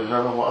قاله النبي صلى الله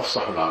عليه وسلم هو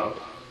أفصح العرب،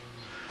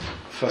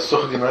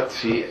 فاستخدمت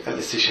في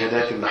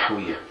الاستشهادات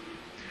النحوية.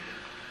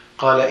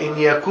 قال: إن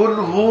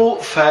يكنه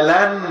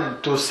فلن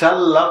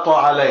تسلط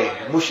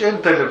عليه. مش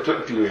أنت اللي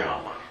بتقتله يا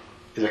عمر،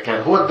 إذا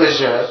كان هو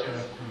الدجال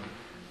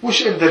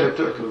مش أنت اللي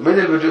بتقتله. من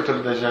اللي بده يقتل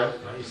الدجال؟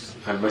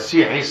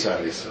 المسيح عيسى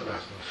عليه السلام.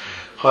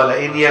 قال: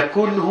 إن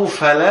يكنه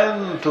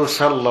فلن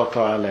تسلط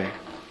عليه،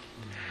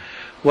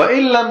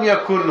 وإن لم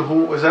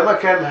يكنه، إذا ما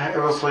كان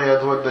ابن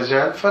صياد هو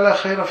الدجال فلا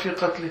خير في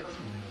قتله.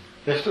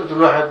 ليش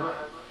تقتل واحد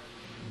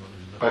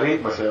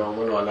قريب مثلا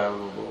يعملوا على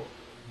الموضوع؟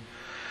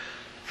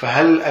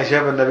 فهل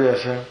أجاب النبي صلى الله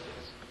عليه وسلم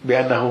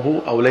بأنه هو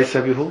أو ليس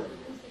به؟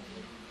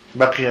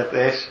 بقيت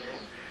إيش؟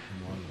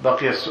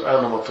 بقي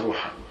السؤال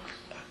مطروحا.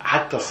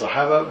 حتى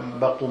الصحابة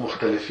بقوا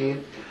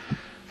مختلفين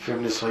في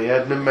ابن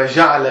صياد، مما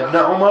جعل ابن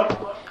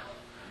عمر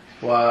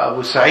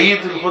وأبو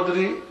سعيد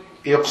الخدري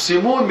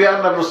يقسمون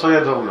بأن ابن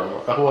صياد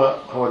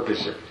هو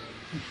الدجال.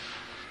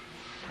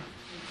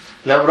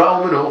 لم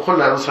رأوا منه.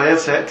 قلنا ابن صياد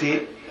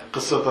سيأتي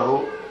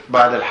قصته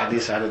بعد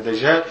الحديث عن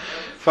الدجال،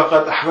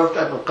 فقد أحببت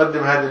أن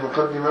أقدم هذه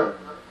المقدمة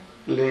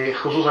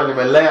خصوصا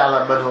لمن لا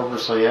يعلم من هو ابن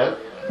صياد.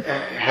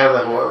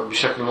 هذا هو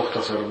بشكل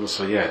مختصر ابن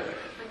صياد.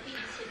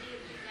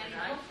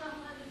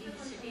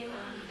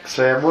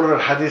 سيمر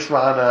الحديث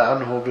معنا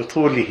عنه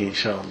بطوله إن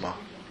شاء الله،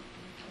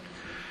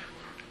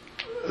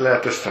 لا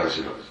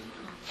تستعجلوا.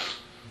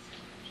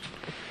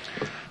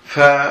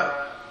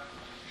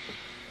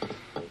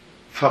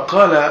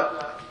 فقال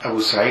أبو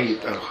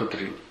سعيد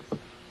الخدري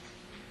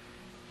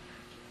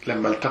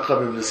لما التقى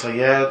بابن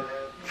صياد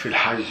في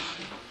الحج،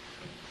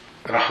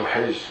 راحوا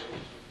حج،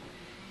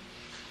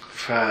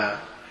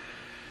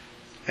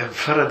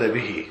 فانفرد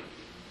به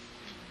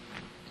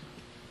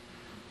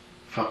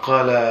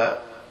فقال: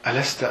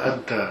 ألست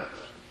أنت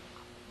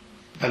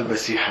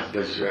المسيح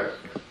الدجال؟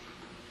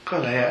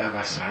 قال: يا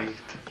أبا سعيد،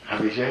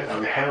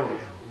 عم يحاوروا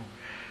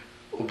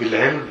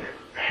وبالعلم،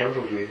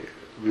 يحاوروا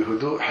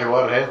بهدوء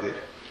حوار هادئ.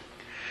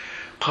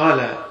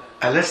 قال: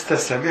 ألست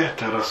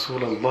سمعت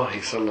رسول الله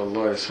صلى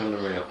الله عليه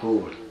وسلم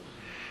يقول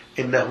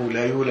إنه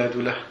لا يولد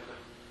له؟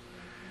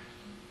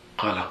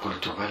 قال: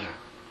 قلت بلى.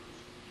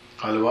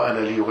 قال: وأنا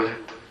لي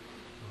ولد؟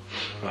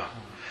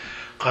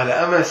 قال: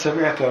 أما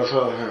سمعت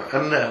رسول الله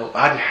أنه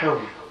قاعد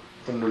يحاول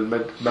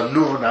أنه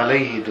ممنوع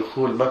عليه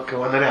دخول مكة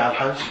وأنا رايح على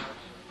الحج؟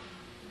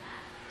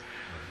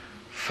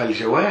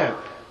 فالجواب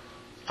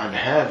عن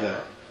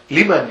هذا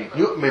لمن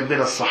يؤمن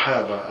من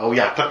الصحابة أو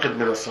يعتقد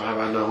من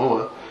الصحابة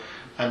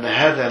أن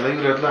هذا لا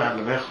يولد له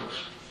عندما يخرج،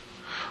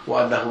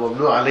 وأنه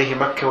ممنوع عليه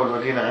مكة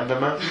والمدينة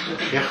عندما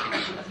يخرج.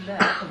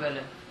 لا عقب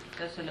له،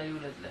 ليس لا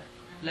يولد له،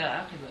 لا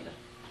عقب له.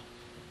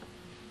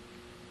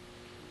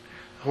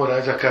 هنا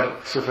ذكر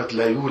صفة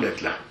لا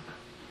يولد له،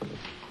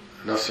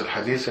 نص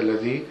الحديث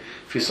الذي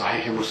في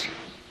صحيح مسلم.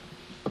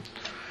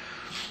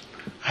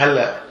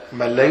 هلا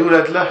من لا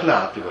يولد له لا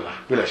عقب له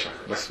بلا شك،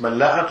 بس من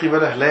لا عقب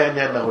له لا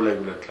يعني أنه لا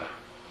يولد له،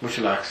 مش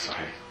العكس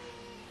صحيح.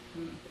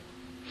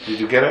 Did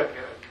you get it؟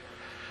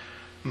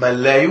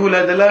 من لا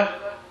يولد له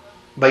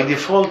by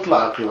default لا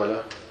عقب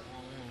له.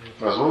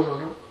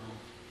 مظبوط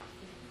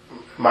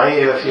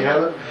معي إلى في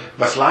هذا،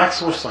 بس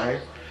العكس مش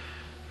صحيح.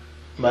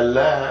 من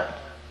لا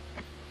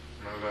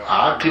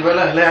عقب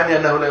له لا يعني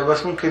أنه لا،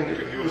 بس ممكن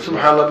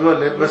سبحان الله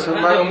بيولد بس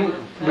ما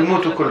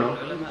بيموتوا كلهم.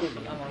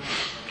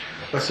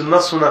 بس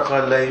النص هنا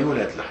قال لا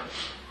يولد له.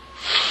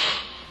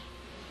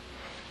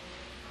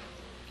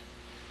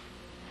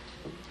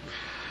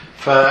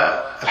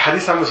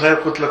 فالحديث عن مسير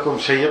قلت لكم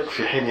شيق،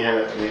 في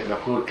حينها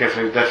نقول كيف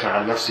يدافع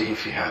عن نفسه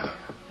في هذا.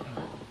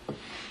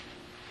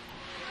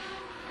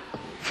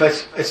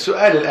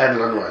 فالسؤال الآن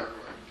العنوان: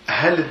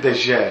 هل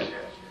الدجال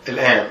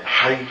الآن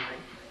حي؟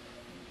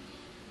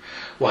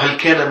 وهل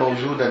كان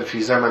موجودا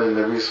في زمن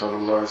النبي صلى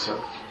الله عليه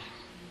وسلم؟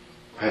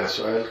 هذا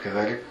سؤال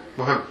كذلك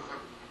مهم.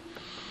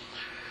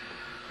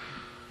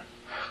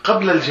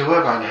 قبل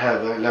الجواب عن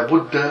هذا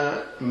لابد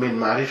من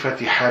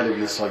معرفة حال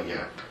ابن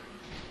صياد.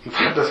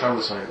 نتحدث عن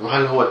ابن صياد،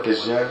 وهل هو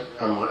الدجال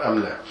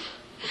أم لا؟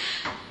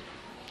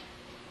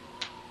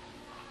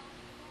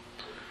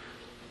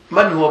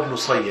 من هو ابن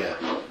صياد؟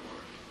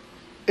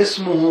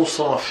 اسمه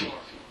صافي.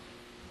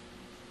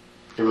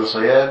 ابن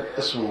صياد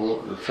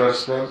اسمه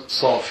الفيرست نيم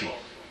صافي،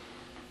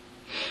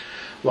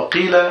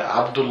 وقيل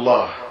عبد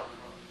الله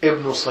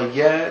ابن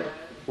صياد،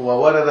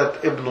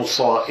 وولدت ابن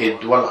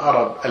صائد،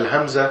 والعرب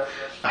الهمزة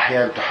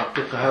أحيانا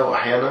تحققها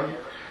وأحيانا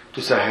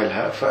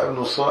تسهلها،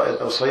 فابن صائد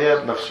أو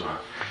صياد نفسها،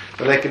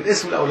 ولكن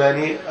اسم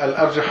الأولاني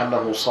الأرجح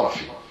أنه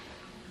صافي.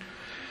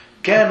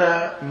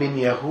 كان من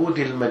يهود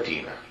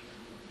المدينة،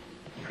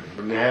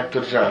 بالنهاية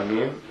بترجع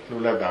لمين؟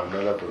 الأولاد عمنا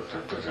لا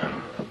بترجع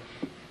لهم.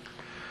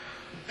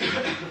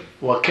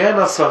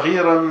 وكان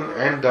صغيرا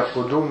عند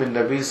قدوم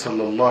النبي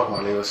صلى الله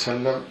عليه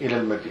وسلم إلى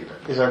المدينة.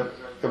 إذن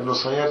ابن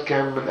صياد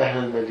كان من أهل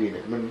المدينة،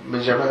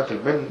 من جماعة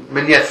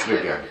من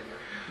يثرب يعني.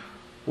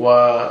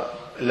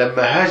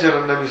 ولما هاجر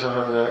النبي صلى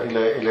الله عليه وسلم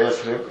إلى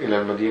يثرب إلى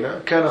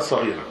المدينة كان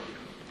صغيرا.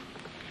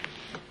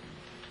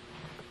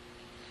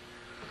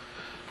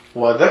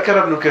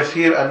 وذكر ابن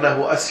كثير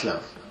أنه أسلم،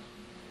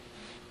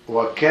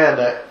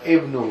 وكان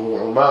ابنه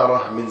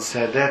عمارة من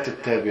سادات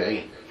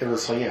التابعين. ابن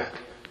صياد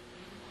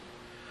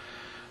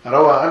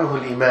روى عنه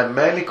الإمام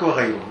مالك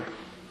وغيره.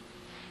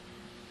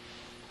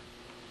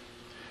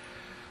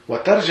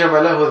 وترجم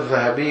له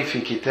الذهبي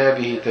في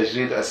كتابه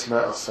تجريد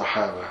أسماء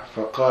الصحابة،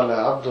 فقال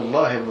عبد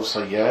الله بن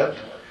صياد،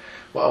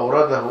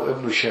 وأورده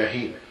ابن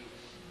شاهين،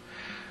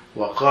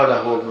 وقال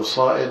هو ابن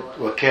صائد،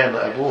 وكان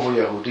أبوه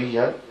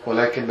يهوديا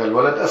ولكن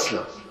الولد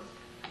أسلم.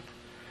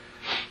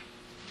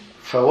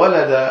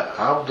 فولد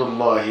عبد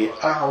الله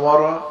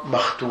أعور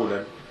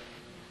مختونا.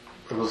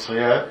 ابن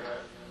صياد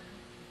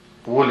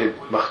ولد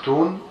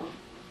مختون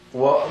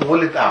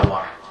وولد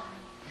أعور.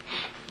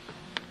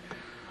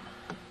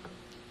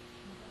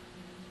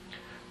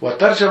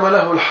 وترجم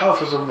له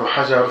الحافظ ابن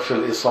حجر في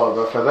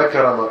الإصابة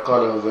فذكر ما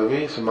قاله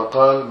الذهبي، ثم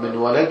قال: من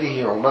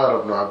ولده عمار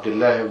بن عبد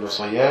الله بن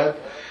صياد،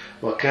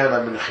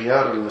 وكان من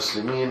خيار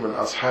المسلمين من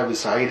أصحاب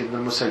سعيد بن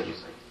المسيب،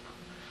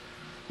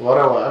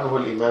 وروى عنه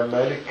الإمام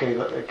مالك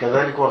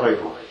كذلك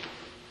وغيره.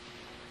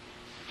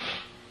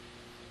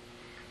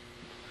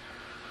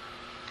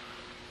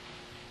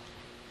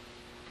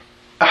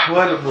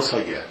 أحوال ابن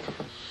صياد: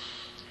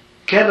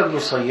 كان ابن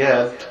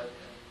صياد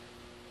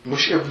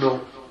مش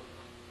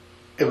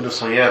ابن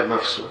صياد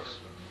نفسه،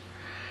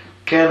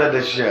 كان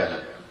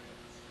دجالا،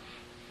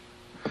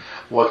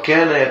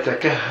 وكان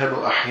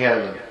يتكهن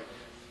أحيانا،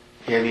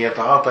 يعني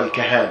يتعاطى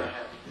الكهانة،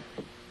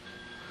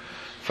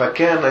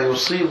 فكان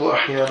يصيب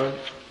أحيانا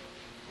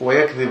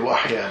ويكذب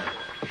أحيانا.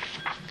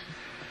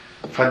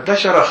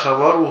 فانتشر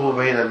خبره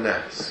بين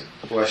الناس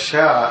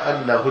وشاع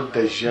أنه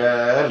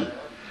الدجال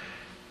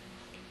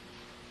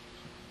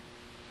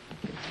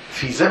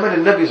في زمن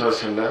النبي صلى الله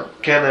عليه وسلم.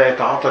 كان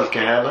يتعاطى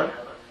الكهانة،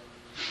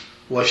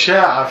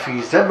 وشاع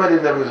في زمن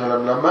النبي صلى الله عليه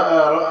وسلم لما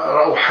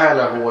رأوا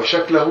حاله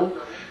وشكله،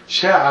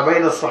 شاع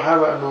بين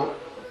الصحابة أنه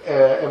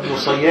ابن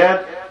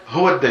صياد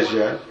هو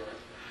الدجال،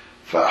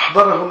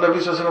 فأحضره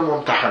النبي صلى الله عليه وسلم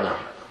وامتحنه.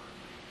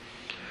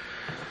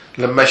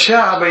 لما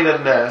شاع بين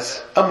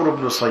الناس أمر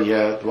ابن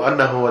صياد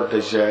وأنه هو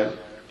الدجال،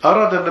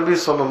 أراد النبي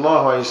صلى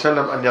الله عليه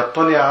وسلم أن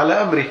يطلع على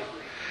أمره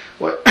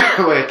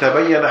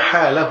ويتبين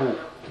حاله،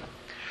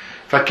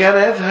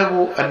 فكان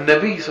يذهب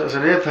النبي صلى الله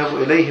عليه وسلم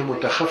يذهب إليه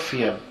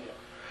متخفيا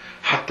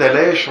حتى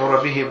لا يشعر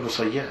به ابن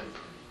صياد.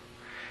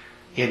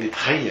 يعني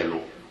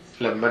تخيلوا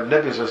لما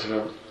النبي صلى الله عليه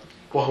وسلم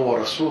وهو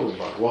رسول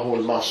الله وهو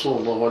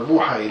المعصوم وهو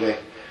الموحى إليه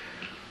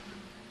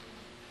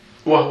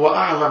وهو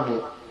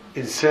أعلم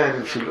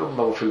إنسان في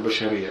الأمة وفي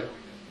البشرية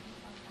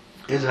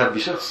يذهب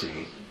بشخصه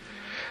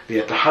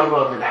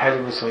ليتحرى من حال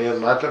ابن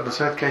صياد. معناتها ابن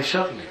صياد كان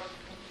شغله،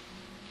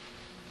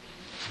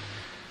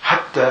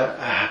 حتى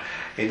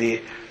يعني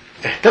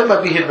اهتم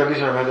به النبي صلى الله عليه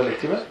وسلم هذا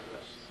الاهتمام،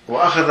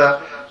 وأخذ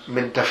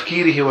من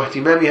تفكيره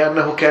واهتمامه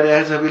أنه كان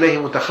يذهب إليه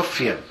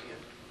متخفيا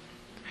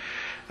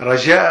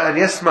رجاء أن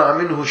يسمع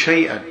منه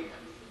شيئا،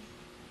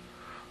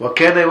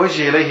 وكان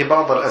يوجه إليه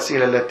بعض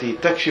الأسئلة التي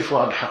تكشف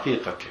عن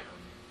حقيقته.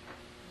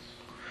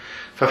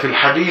 ففي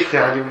الحديث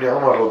عن ابن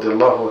عمر رضي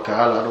الله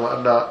تعالى عنه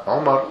أن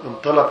عمر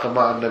انطلق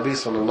مع النبي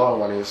صلى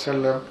الله عليه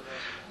وسلم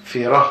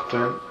في رهط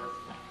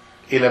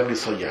إلى ابن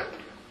صياد،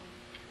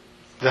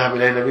 ذهب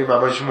إلى النبي مع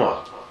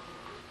مجموعة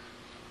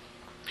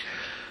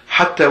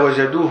حتى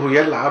وجدوه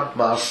يلعب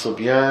مع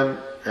الصبيان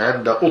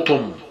عند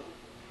أطم.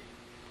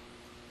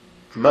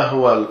 ما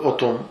هو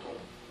الأطم؟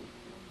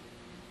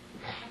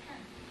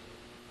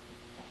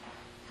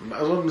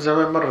 أظن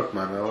زمان مرت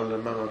معنا ولا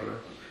ما مرت.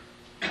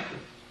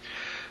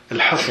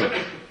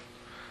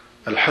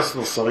 الحصن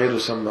الصغير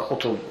يسمى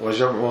أطم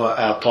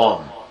وجمعها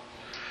آطام.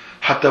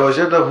 حتى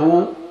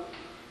وجده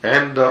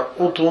عند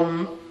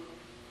أطم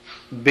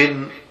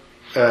بن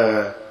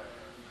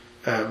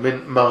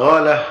من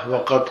مغالة،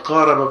 وقد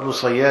قارب ابن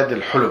صياد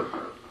الحلم.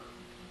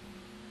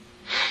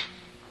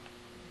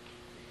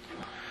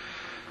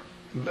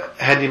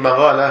 هذه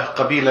مغالة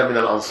قبيلة من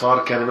الأنصار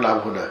كان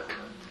يلعب هناك،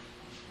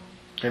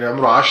 يعني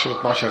عمره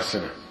 10-12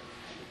 سنة.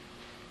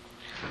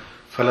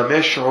 فلم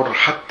يشعر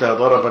حتى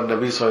ضرب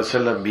النبي صلى الله عليه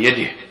وسلم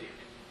بيده،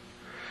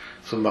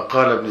 ثم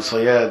قال ابن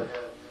صياد: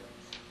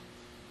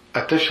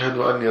 أتشهد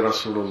أني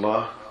رسول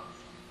الله؟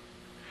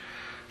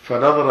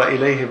 فنظر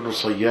إليه ابن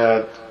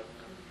صياد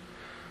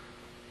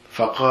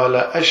فقال: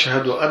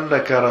 أشهد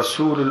أنك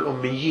رسول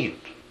الأميين.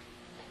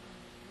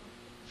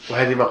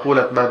 وهذه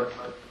مقولة من؟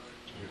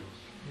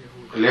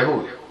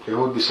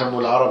 اليهود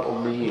بيسموا العرب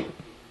أميين.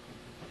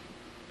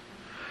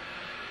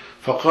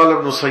 فقال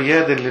ابن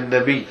صياد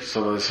للنبي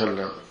صلى الله عليه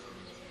وسلم: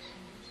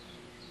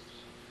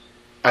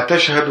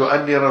 أتشهد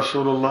أني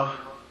رسول الله؟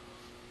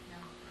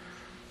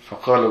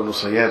 فقال ابن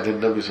صياد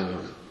للنبي صلى الله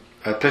عليه وسلم: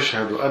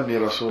 أتشهد أني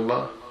رسول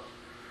الله؟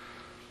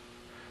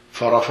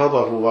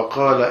 فرفضه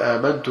وقال: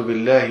 آمنت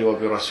بالله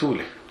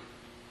وبرسوله.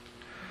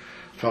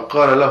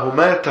 فقال له: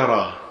 ما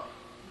ترى؟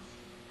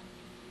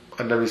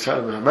 النبي صلى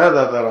الله عليه وسلم: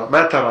 ماذا ترى؟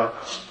 ما ترى؟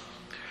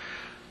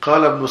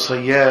 قال ابن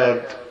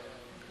صياد: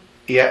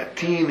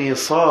 يأتيني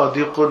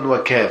صادق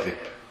وكاذب.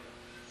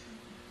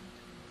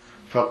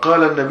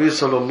 فقال النبي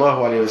صلى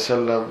الله عليه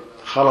وسلم: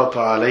 خلط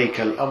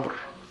عليك الأمر.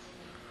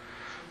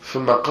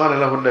 ثم قال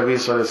له النبي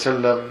صلى الله عليه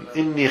وسلم: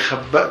 إني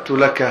خبأت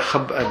لك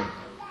خبأ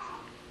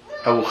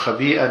أو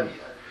خبيئا.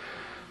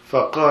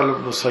 فقال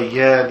ابن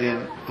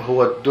صياد: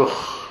 هو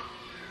الدخ،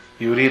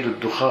 يريد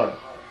الدخان.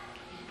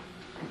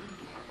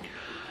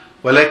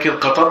 ولكن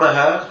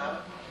قطمها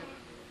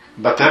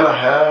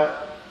بترها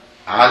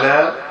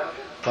على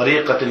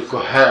طريقة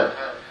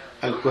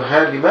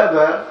الكهان.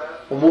 لماذا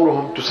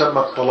أمورهم تسمى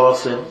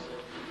الطلاسم؟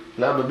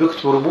 لأنه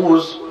بيكتبوا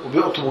رموز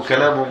وبيقطموا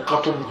كلامهم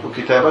قطم،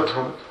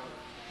 وكتابتهم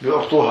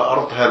بيقطوها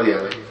أرض هذه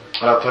يعني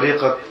على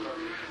طريقة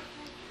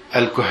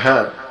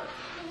الكهان.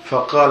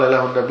 فقال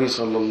له النبي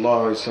صلى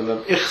الله عليه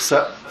وسلم: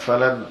 اخسأ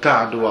فلن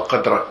تعدو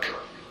قدرك.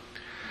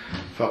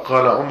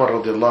 فقال عمر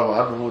رضي الله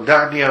عنه: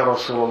 دعني يا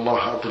رسول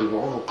الله أضرب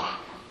عنقه.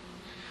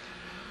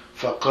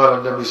 فقال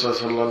النبي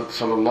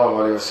صلى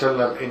الله عليه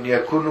وسلم: إن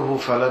يكنه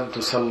فلن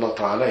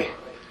تسلط عليه،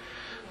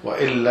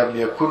 وإن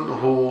لم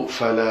يكنه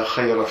فلا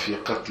خير في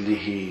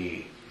قتله.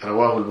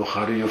 رواه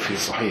البخاري في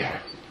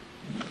صحيحه.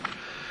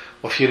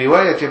 وفي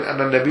رواية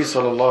أن النبي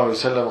صلى الله عليه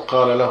وسلم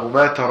قال له: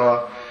 ما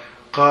ترى؟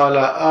 قال: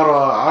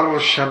 أرى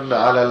عرشا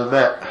على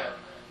الماء.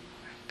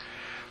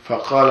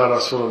 فقال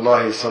رسول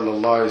الله صلى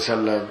الله عليه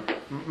وسلم: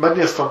 من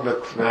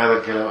يستنبط من هذا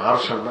الكلام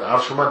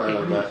عرش من على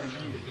الماء؟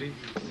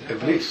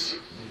 إبليس.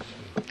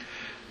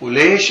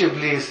 وليش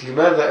إبليس؟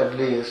 لماذا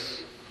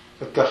إبليس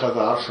اتخذ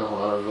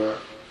عرشه على الماء؟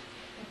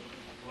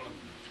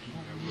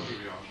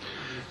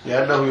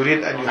 لأنه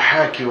يريد أن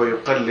يحاكي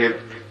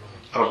ويقلد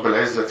رب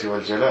العزة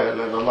والجلال،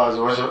 لأن الله عز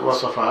وجل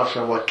وصف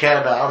عرشه: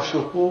 وكان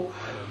عرشه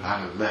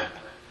على الماء،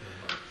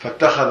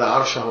 فاتخذ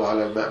عرشه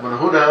على الماء. من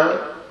هنا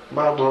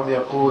بعضهم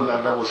يقول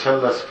أن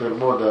مثلث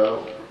برمودا،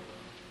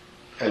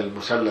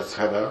 المثلث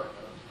هذا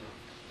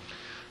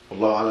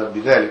والله أعلم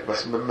بذلك،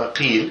 بس مما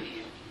قيل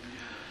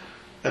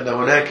أن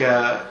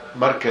هناك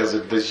مركز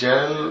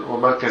الدجال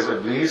ومركز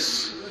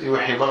إبليس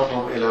يوحي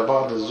بعضهم إلى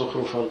بعض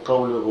الزخرف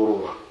والقول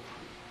غرورا.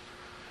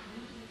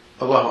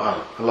 الله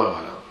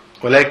أعلم.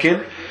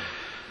 ولكن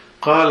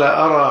قال: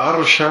 أرى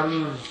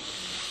عرشا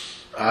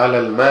على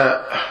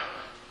الماء.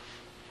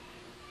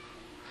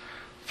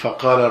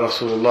 فقال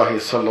رسول الله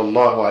صلى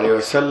الله عليه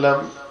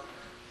وسلم: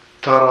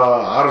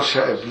 ترى عرش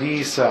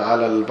إبليس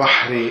على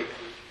البحر،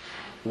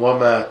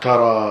 وما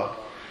ترى؟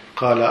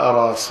 قال: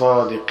 أرى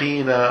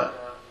صادقين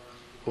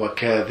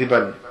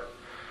وكاذبا.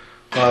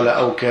 قال: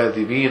 أو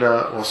كاذبين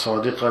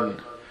وصادقا.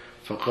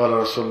 فقال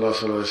رسول الله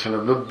صلى الله عليه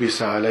وسلم: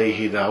 لبس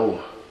عليه دعوه.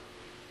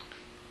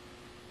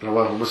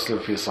 رواه مسلم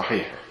في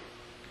صحيحه.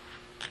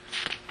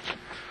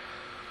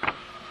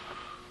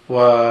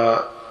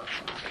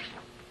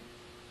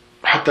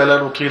 وحتى لا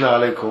نطيل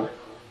عليكم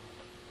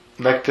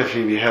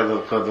نكتفي بهذا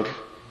القدر،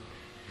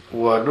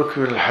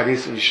 ونكمل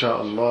الحديث إن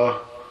شاء الله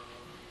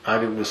عن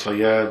ابن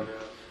صياد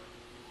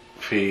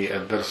في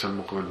الدرس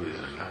المقبل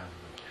بإذن الله.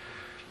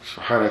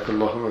 سبحانك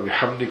اللهم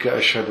بحمدك،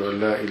 أشهد أن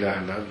لا إله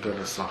إلا أنت،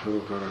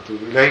 نستغفرك ونتوب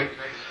إليك.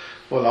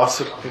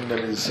 والعصر إن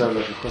الإنسان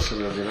لفي خسر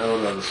الذين آمنوا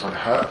وعملوا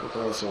الصالحات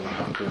وتواصوا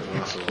بالحق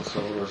وتواصوا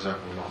بالصبر،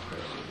 وجزاكم الله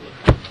خيرا.